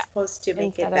that's supposed to make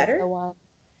Instead it better. of the one.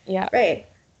 Yeah. Right.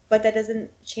 But that doesn't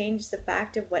change the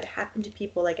fact of what happened to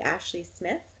people like Ashley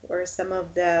Smith or some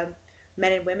of the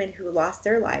men and women who lost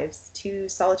their lives to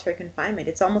solitary confinement.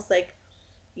 It's almost like,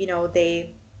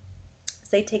 they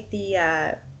take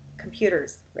the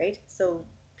computers, right? So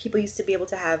people used to be able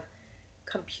to have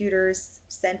computers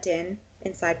sent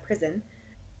inside prison,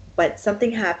 but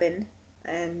something happened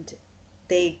and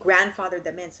they grandfathered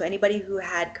them in. So anybody who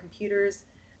had computers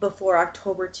before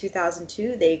October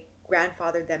 2002, they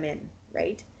grandfathered them in,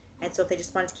 right? And so if they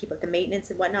just wanted to keep up the maintenance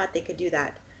and whatnot, they could do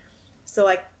that. So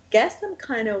I guess I'm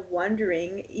kind of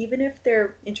wondering, even if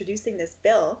they're introducing this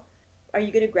bill, are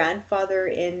you going to grandfather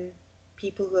in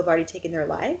people who have already taken their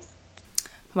lives?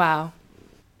 Wow.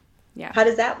 Yeah. How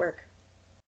does that work?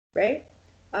 Right?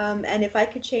 And if I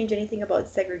could change anything about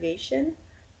segregation,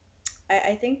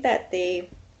 I think that they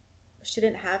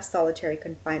shouldn't have solitary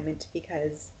confinement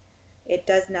because it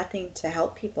does nothing to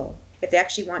help people. If they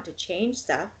actually want to change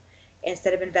stuff,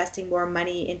 instead of investing more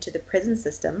money into the prison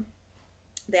system,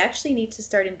 they actually need to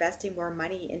start investing more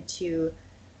money into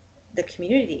the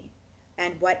community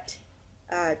and what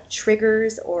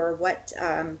triggers or what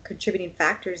contributing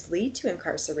factors lead to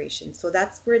incarceration. So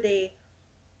that's where they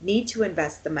need to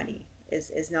invest the money,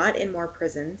 is not in more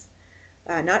prisons,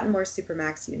 not in more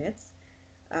supermax units.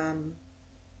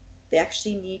 They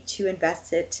actually need to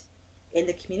invest it in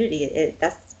the community.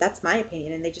 That's my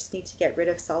opinion, and they just need to get rid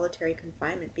of solitary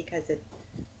confinement because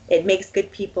it makes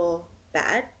good people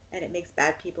bad and it makes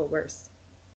bad people worse.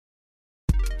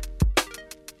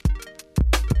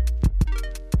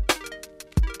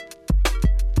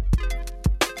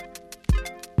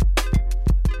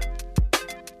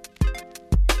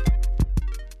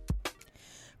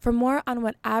 For more on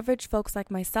what average folks like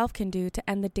myself can do to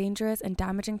end the dangerous and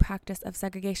damaging practice of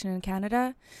segregation in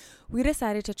Canada, we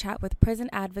decided to chat with prison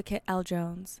advocate Elle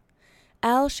Jones.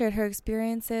 Elle shared her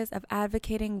experiences of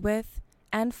advocating with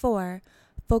and for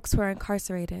folks who are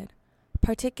incarcerated,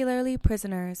 particularly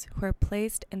prisoners who are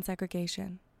placed in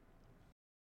segregation.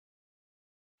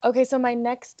 Okay, so my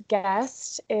next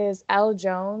guest is Elle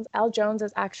Jones. Elle Jones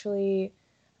is actually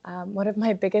one of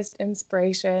my biggest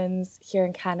inspirations here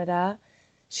in Canada.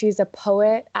 She's a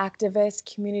poet,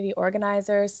 activist, community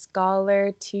organizer,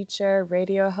 scholar, teacher,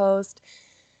 radio host,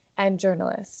 and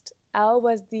journalist. Elle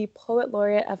was the Poet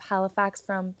Laureate of Halifax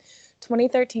from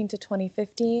 2013 to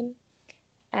 2015.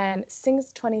 And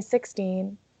since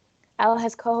 2016, Elle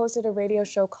has co-hosted a radio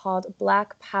show called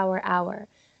Black Power Hour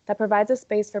that provides a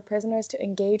space for prisoners to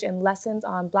engage in lessons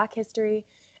on Black history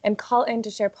and call in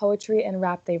to share poetry and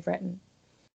rap they've written.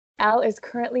 Elle is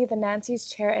currently the Nancy's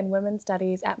Chair in Women's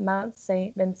Studies at Mount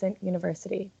St. Vincent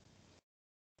University.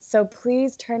 So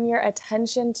please turn your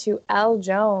attention to Elle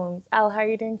Jones. Elle, how are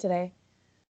you doing today?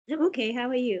 I'm okay. How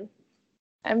are you?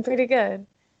 I'm pretty good.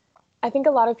 I think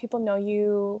a lot of people know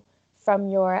you from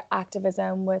your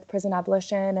activism with prison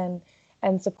abolition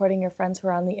and supporting your friends who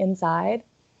are on the inside.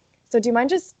 So do you mind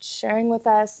just sharing with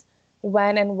us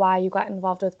when and why you got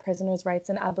involved with prisoners' rights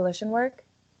and abolition work?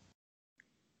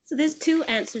 So there's two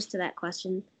answers to that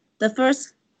question. The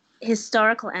first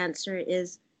historical answer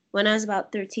is when I was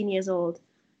about 13 years old,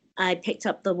 I picked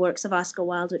up the works of Oscar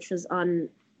Wilde, which was on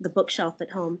the bookshelf at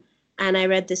home, and I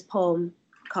read this poem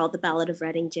called The Ballad of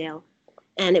Reading Gaol.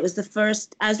 And it was the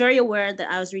first, I was very aware that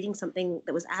I was reading something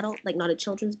that was adult, like not a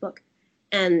children's book.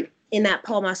 And in that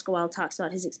poem, Oscar Wilde talks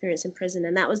about his experience in prison.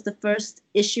 And that was the first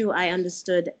issue I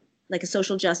understood, like a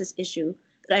social justice issue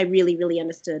that I really, really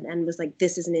understood and was like,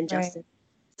 this is an injustice. Right.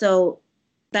 So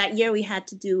that year we had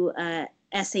to do an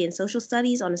essay in social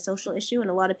studies on a social issue. And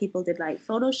a lot of people did like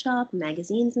Photoshop,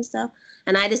 magazines and stuff.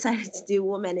 And I decided to do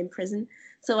women in prison.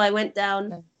 So I went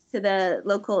down to the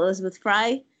local Elizabeth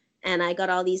Fry, and I got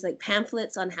all these like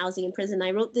pamphlets on housing in prison.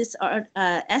 I wrote this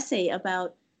essay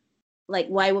about like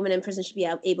why women in prison should be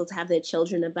able to have their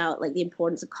children, about like the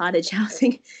importance of cottage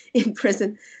housing in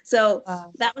prison. So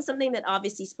that was something that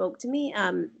obviously spoke to me.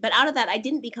 But out of that, I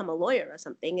didn't become a lawyer or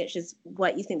something. It's just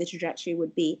what you think the trajectory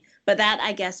would be. But that,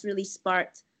 I guess, really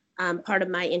sparked part of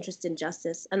my interest in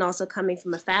justice, and also coming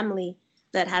from a family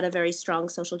that had a very strong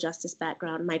social justice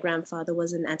background. My grandfather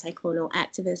was an anti-colonial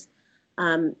activist.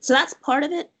 So that's part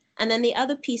of it. And then the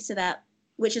other piece to that,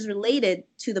 which is related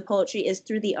to the poetry, is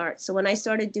through the arts. So when I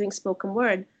started doing spoken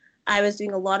word, I was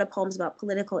doing a lot of poems about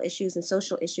political issues and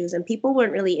social issues, and people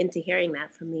weren't really into hearing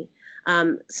that from me.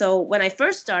 So when I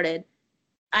first started,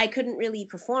 I couldn't really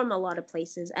perform a lot of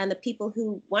places. And the people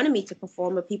who wanted me to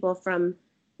perform were people from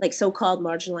like so-called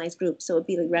marginalized groups. So it would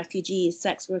be like refugees,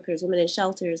 sex workers, women in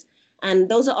shelters. And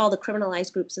those are all the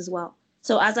criminalized groups as well.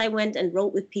 So as I went and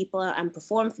wrote with people and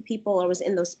performed for people or was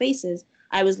in those spaces,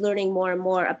 I was learning more and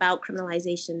more about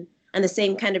criminalization and the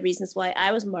same kind of reasons why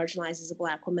I was marginalized as a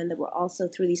Black woman that were also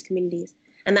through these communities.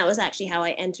 And that was actually how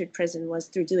I entered prison, was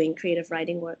through doing creative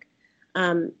writing work.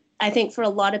 I think for a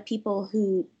lot of people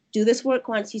who do this work,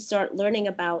 once you start learning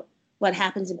about what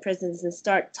happens in prisons and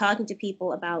start talking to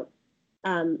people about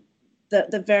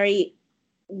the very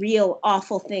real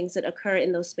awful things that occur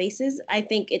in those spaces, I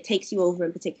think it takes you over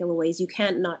in particular ways. You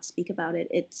can't not speak about it.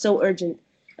 It's so urgent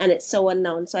and it's so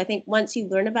unknown. So I think once you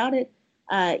learn about it,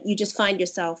 you just find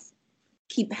yourself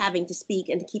keep having to speak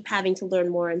and to keep having to learn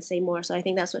more and say more. So I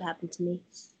think that's what happened to me.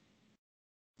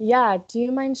 Yeah. Do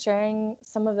you mind sharing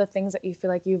some of the things that you feel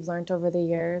like you've learned over the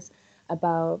years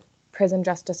about prison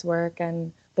justice work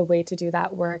and the way to do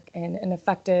that work in an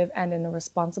effective and in a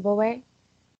responsible way?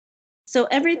 So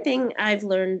everything I've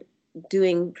learned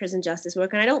doing prison justice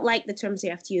work, and I don't like the terms you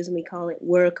have to use when we call it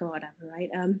work or whatever, right?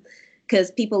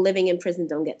 Because people living in prison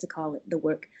don't get to call it the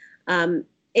work.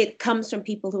 It comes from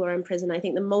people who are in prison. I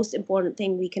think the most important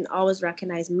thing we can always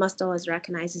recognize, must always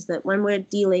recognize, is that when we're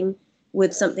dealing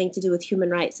with something to do with human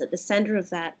rights, at the center of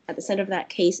that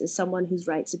case is someone whose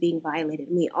rights are being violated.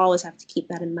 And we always have to keep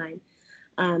that in mind.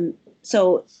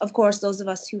 So, of course, those of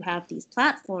us who have these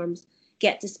platforms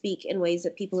get to speak in ways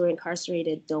that people who are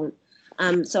incarcerated don't.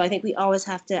 So I think we always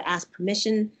have to ask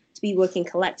permission to be working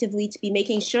collectively, to be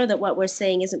making sure that what we're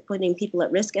saying isn't putting people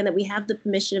at risk, and that we have the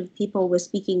permission of people we're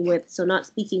speaking with. So not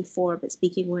speaking for, but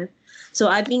speaking with. So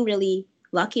I've been really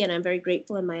lucky, and I'm very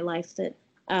grateful in my life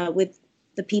that with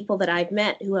the people that I've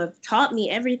met who have taught me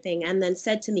everything and then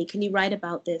said to me, can you write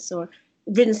about this? Or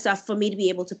written stuff for me to be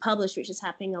able to publish, which is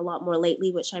happening a lot more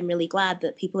lately, which I'm really glad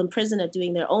that people in prison are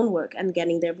doing their own work and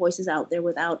getting their voices out there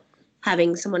without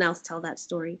having someone else tell that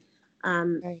story.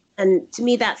 Right. And to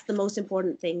me, that's the most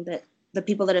important thing, that the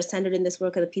people that are centered in this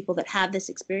work are the people that have this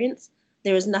experience.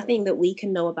 There is nothing that we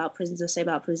can know about prisons or say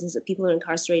about prisons that people who are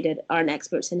incarcerated aren't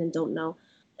experts in and don't know.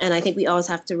 And I think we always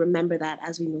have to remember that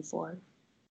as we move forward.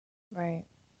 Right.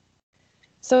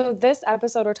 So this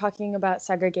episode, we're talking about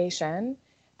segregation.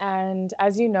 And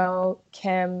as you know,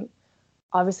 Kim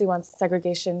obviously wants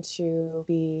segregation to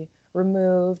be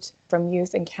removed from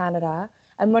youth in Canada.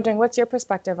 I'm wondering, what's your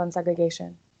perspective on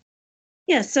segregation?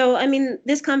 Yeah, so I mean,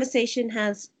 this conversation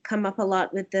has come up a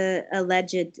lot with the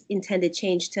alleged intended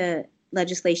change to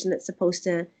legislation that's supposed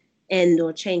to end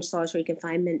or change solitary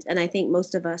confinement. And I think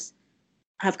most of us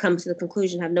have come to the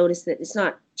conclusion, have noticed that it's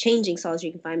not changing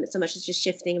solitary confinement so much as just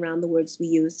shifting around the words we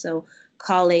use. So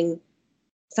calling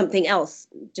something else,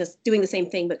 just doing the same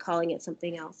thing, but calling it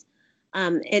something else.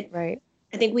 Right.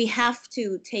 I think we have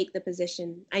to take the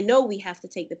position. I know we have to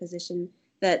take the position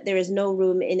that there is no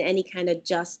room in any kind of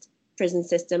just prison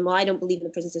system. Well, I don't believe in the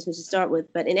prison system to start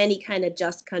with, but in any kind of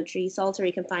just country,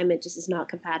 solitary confinement just is not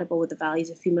compatible with the values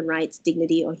of human rights,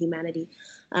 dignity, or humanity.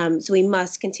 So we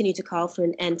must continue to call for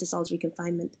an end to solitary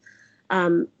confinement.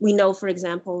 We know, for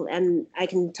example, and I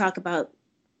can talk about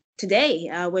today,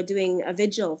 we're doing a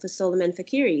vigil for Solomon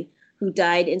Fakiri, who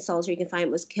died in solitary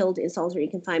confinement, was killed in solitary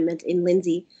confinement in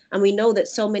Lindsay. And we know that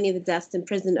so many of the deaths in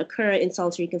prison occur in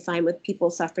solitary confinement with people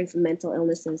suffering from mental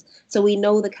illnesses. So we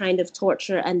know the kind of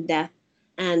torture and death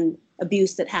and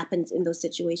abuse that happens in those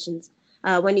situations.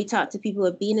 When you talk to people who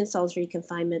have been in solitary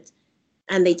confinement,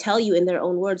 and they tell you in their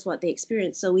own words what they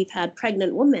experience. So we've had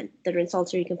pregnant women that are in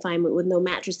solitary confinement with no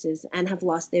mattresses and have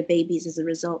lost their babies as a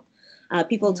result.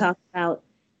 People talk about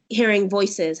hearing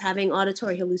voices, having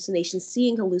auditory hallucinations,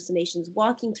 seeing hallucinations,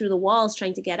 walking through the walls,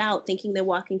 trying to get out, thinking they're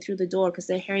walking through the door because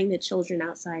they're hearing their children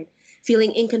outside,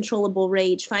 feeling uncontrollable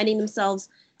rage, finding themselves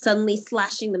suddenly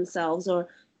slashing themselves, or,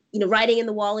 writing in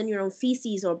the wall in your own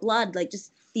feces or blood, like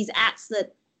just these acts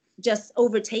that just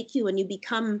overtake you and you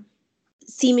become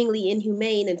seemingly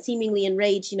inhumane and seemingly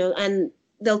enraged, and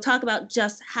they'll talk about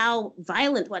just how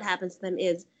violent what happens to them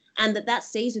is, and that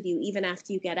stays with you even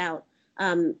after you get out.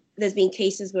 There's been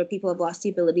cases where people have lost the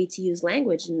ability to use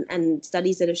language, and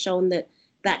studies that have shown that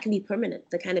can be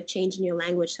permanent, the kind of change in your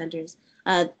language centers,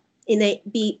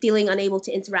 feeling unable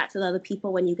to interact with other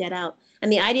people when you get out.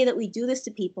 And the idea that we do this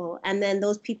to people and then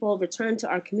those people return to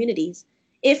our communities,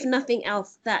 if nothing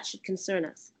else, that should concern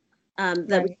us.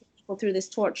 That we put people through this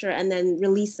torture and then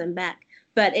release them back.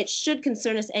 But it should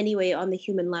concern us anyway on the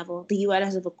human level. The UN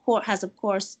has, of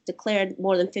course, declared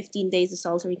more than 15 days of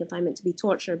solitary confinement to be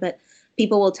torture, but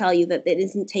people will tell you that it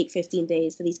doesn't take 15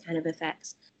 days for these kind of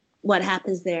effects. What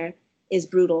happens there is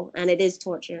brutal, and it is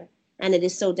torture, and it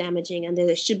is so damaging, and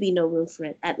there should be no room for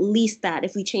it. At least that,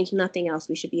 if we change nothing else,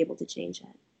 we should be able to change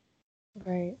that.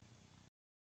 Right.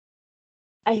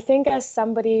 I think as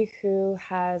somebody who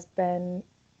has been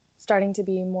starting to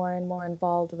be more and more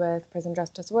involved with prison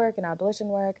justice work and abolition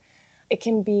work, it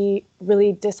can be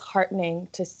really disheartening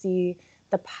to see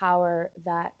the power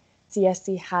that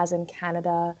CSC has in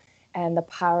Canada and the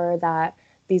power that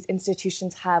these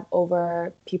institutions have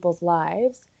over people's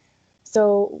lives.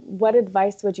 So what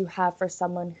advice would you have for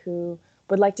someone who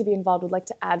would like to be involved, would like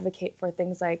to advocate for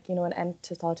things like, an end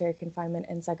to solitary confinement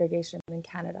and segregation in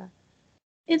Canada?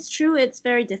 It's true. It's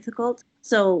very difficult.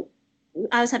 So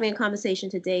I was having a conversation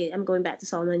today. I'm going back to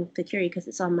Solomon Fakiri because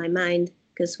it's on my mind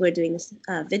because we're doing this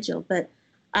vigil. But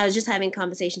I was just having a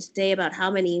conversation today about how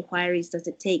many inquiries does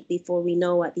it take before we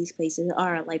know what these places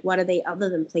are. Like, what are they other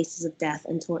than places of death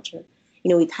and torture?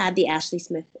 We've had the Ashley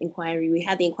Smith inquiry. We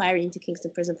had the inquiry into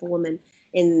Kingston Prison for Women.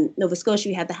 In Nova Scotia,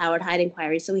 we had the Howard Hyde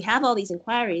inquiry. So we have all these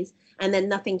inquiries, and then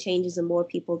nothing changes and more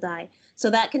people die. So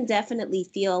that can definitely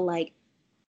feel like,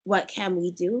 what can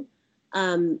we do?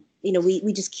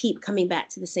 We just keep coming back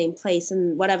to the same place,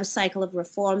 and whatever cycle of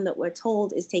reform that we're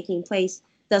told is taking place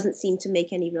doesn't seem to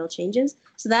make any real changes.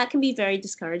 So that can be very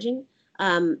discouraging.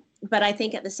 But I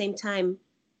think at the same time,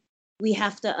 we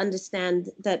have to understand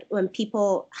that when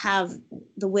people have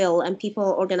the will and people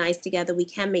organize together, we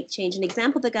can make change. An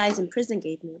example the guys in prison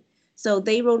gave me. So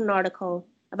they wrote an article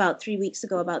about 3 weeks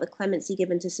ago about the clemency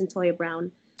given to Cyntoia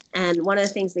Brown. And one of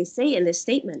the things they say in this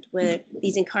statement, where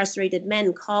these incarcerated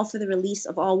men call for the release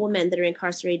of all women that are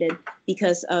incarcerated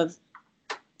because of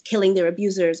killing their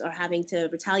abusers or having to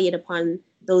retaliate upon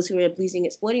those who are abusing,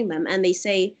 exploiting them. And they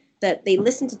say that they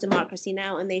listened to Democracy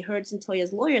Now! And they heard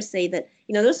Cyntoia's lawyers say that,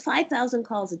 there's 5,000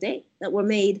 calls a day that were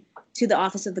made to the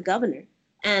office of the governor.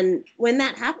 And when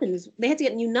that happens, they had to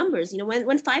get new numbers.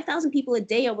 When 5,000 people a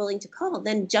day are willing to call,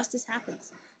 then justice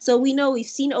happens. So we've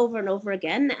seen over and over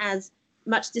again, as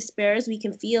much despair as we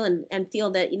can feel and feel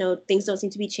that, things don't seem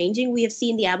to be changing. We have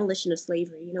seen the abolition of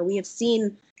slavery. We have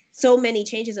seen so many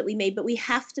changes that we made, but we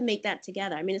have to make that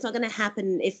together. I mean, it's not going to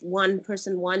happen if one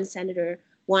person, one senator,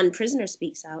 one prisoner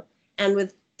speaks out. And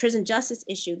with prison justice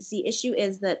issues, the issue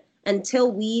is that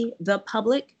until we, the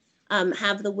public,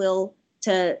 have the will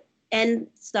to end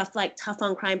stuff like tough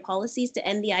on crime policies, to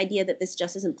end the idea that this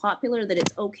just isn't popular, that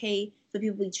it's okay for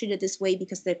people to be treated this way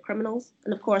because they're criminals.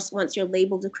 And of course, once you're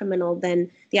labeled a criminal,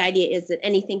 then the idea is that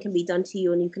anything can be done to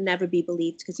you and you can never be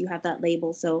believed because you have that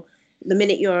label. So the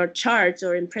minute you're charged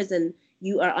or in prison,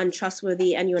 you are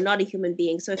untrustworthy and you're not a human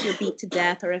being. So if you're beat to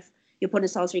death or if you're put in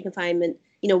solitary confinement,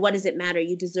 what does it matter?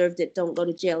 You deserved it. Don't go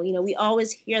to jail. We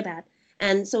always hear that.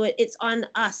 And so it's on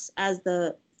us as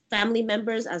the family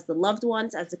members, as the loved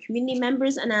ones, as the community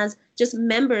members, and as just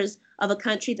members of a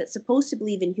country that's supposed to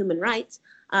believe in human rights.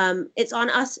 It's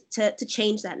on us to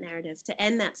change that narrative, to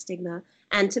end that stigma,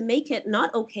 and to make it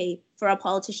not okay for our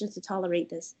politicians to tolerate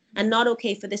this, and not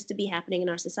okay for this to be happening in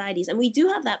our societies. And we do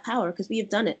have that power because we have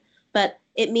done it, but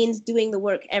it means doing the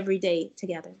work every day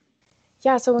together.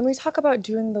 Yeah, so when we talk about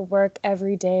doing the work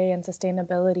every day and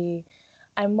sustainability,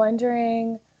 I'm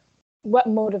wondering what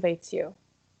motivates you?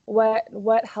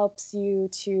 What helps you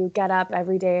to get up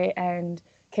every day and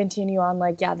continue on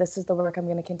like, yeah, this is the work I'm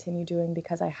going to continue doing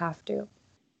because I have to?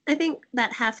 I think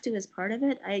that have to is part of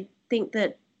it. I think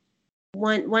that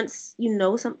once you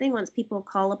know something, once people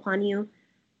call upon you,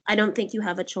 I don't think you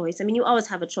have a choice. I mean, you always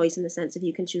have a choice in the sense of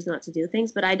you can choose not to do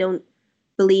things, but I don't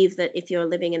believe that if you're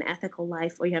living an ethical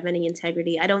life or you have any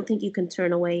integrity, I don't think you can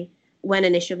turn away when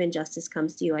an issue of injustice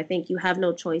comes to you. I think you have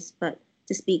no choice but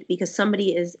to speak because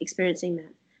somebody is experiencing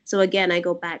that. So again, I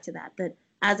go back to that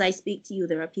as I speak to you,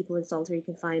 there are people in solitary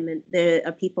confinement. There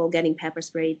are people getting pepper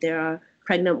sprayed. There are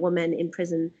pregnant women in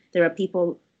prison. There are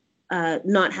people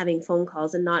not having phone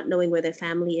calls and not knowing where their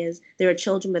family is. There are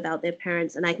children without their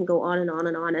parents, and I can go on and on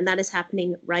and on. And that is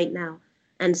happening right now.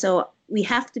 And so we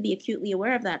have to be acutely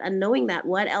aware of that. And knowing that,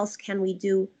 what else can we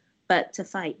do but to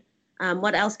fight?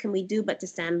 What else can we do but to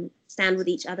stand with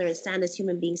each other and stand as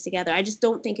human beings together? I just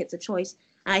don't think it's a choice.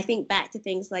 And I think back to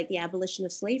things like the abolition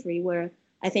of slavery, where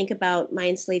I think about my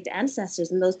enslaved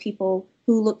ancestors and those people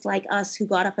who looked like us, who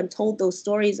got up and told those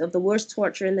stories of the worst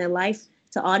torture in their life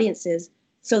to audiences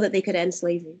so that they could end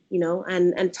slavery,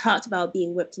 and talked about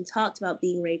being whipped and talked about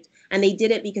being raped. And they did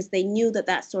it because they knew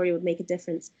that story would make a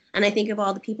difference. And I think of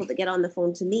all the people that get on the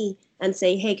phone to me and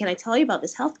say, hey, can I tell you about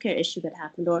this healthcare issue that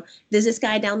happened? Or there's this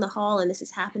guy down the hall and this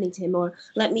is happening to him. Or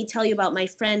let me tell you about my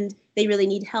friend. They really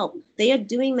need help. They are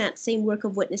doing that same work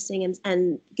of witnessing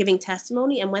and giving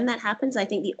testimony. And when that happens, I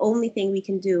think the only thing we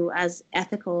can do as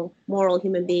ethical, moral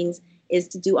human beings is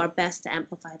to do our best to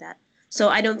amplify that. So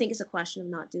I don't think it's a question of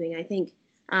not doing. I think,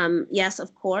 yes,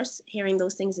 of course, hearing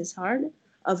those things is hard.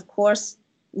 Of course,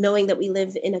 knowing that we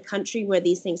live in a country where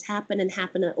these things happen and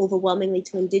happen overwhelmingly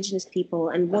to Indigenous people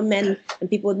and women and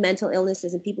people with mental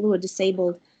illnesses and people who are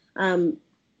disabled,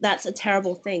 that's a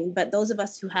terrible thing. But those of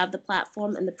us who have the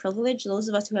platform and the privilege, those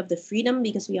of us who have the freedom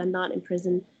because we are not in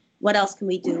prison, what else can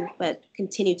we do but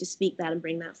continue to speak that and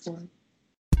bring that forward?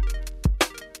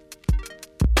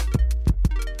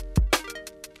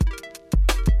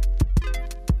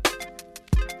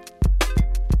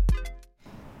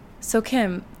 So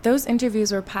Kim, those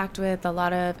interviews were packed with a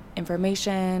lot of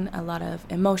information, a lot of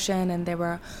emotion, and they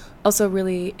were also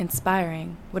really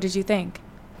inspiring. What did you think?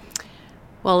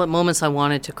 Well, at moments I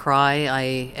wanted to cry,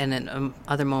 and at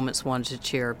other moments wanted to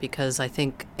cheer, because I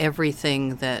think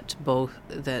everything that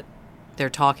they're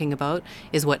talking about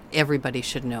is what everybody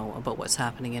should know about what's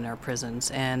happening in our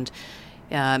prisons. And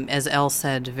as Elle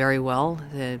said very well,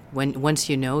 once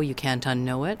you know, you can't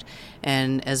unknow it.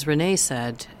 And as Renee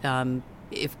said,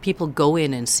 if people go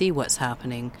in and see what's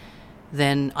happening,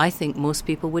 then I think most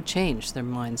people would change their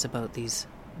minds about these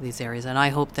areas. And I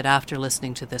hope that after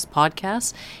listening to this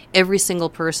podcast, every single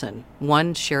person,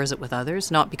 one, shares it with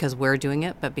others, not because we're doing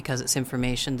it, but because it's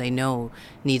information they know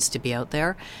needs to be out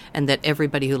there, and that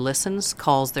everybody who listens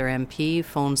calls their MP,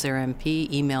 phones their MP,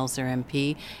 emails their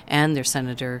MP and their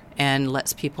senator, and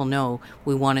lets people know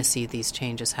we want to see these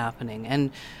changes happening.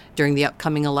 And during the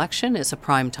upcoming election, it's a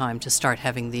prime time to start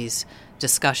having these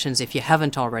discussions if you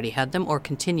haven't already had them, or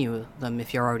continue them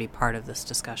if you're already part of this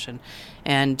discussion,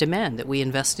 and demand that we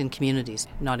invest in communities,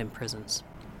 not in prisons.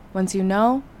 Once you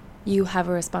know, you have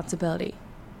a responsibility.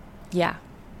 Yeah,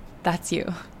 that's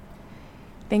you.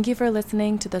 Thank you for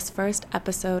listening to this first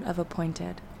episode of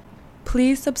Appointed.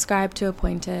 Please subscribe to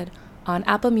Appointed on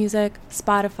Apple Music,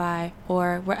 Spotify,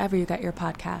 or wherever you get your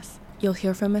podcasts. You'll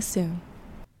hear from us soon.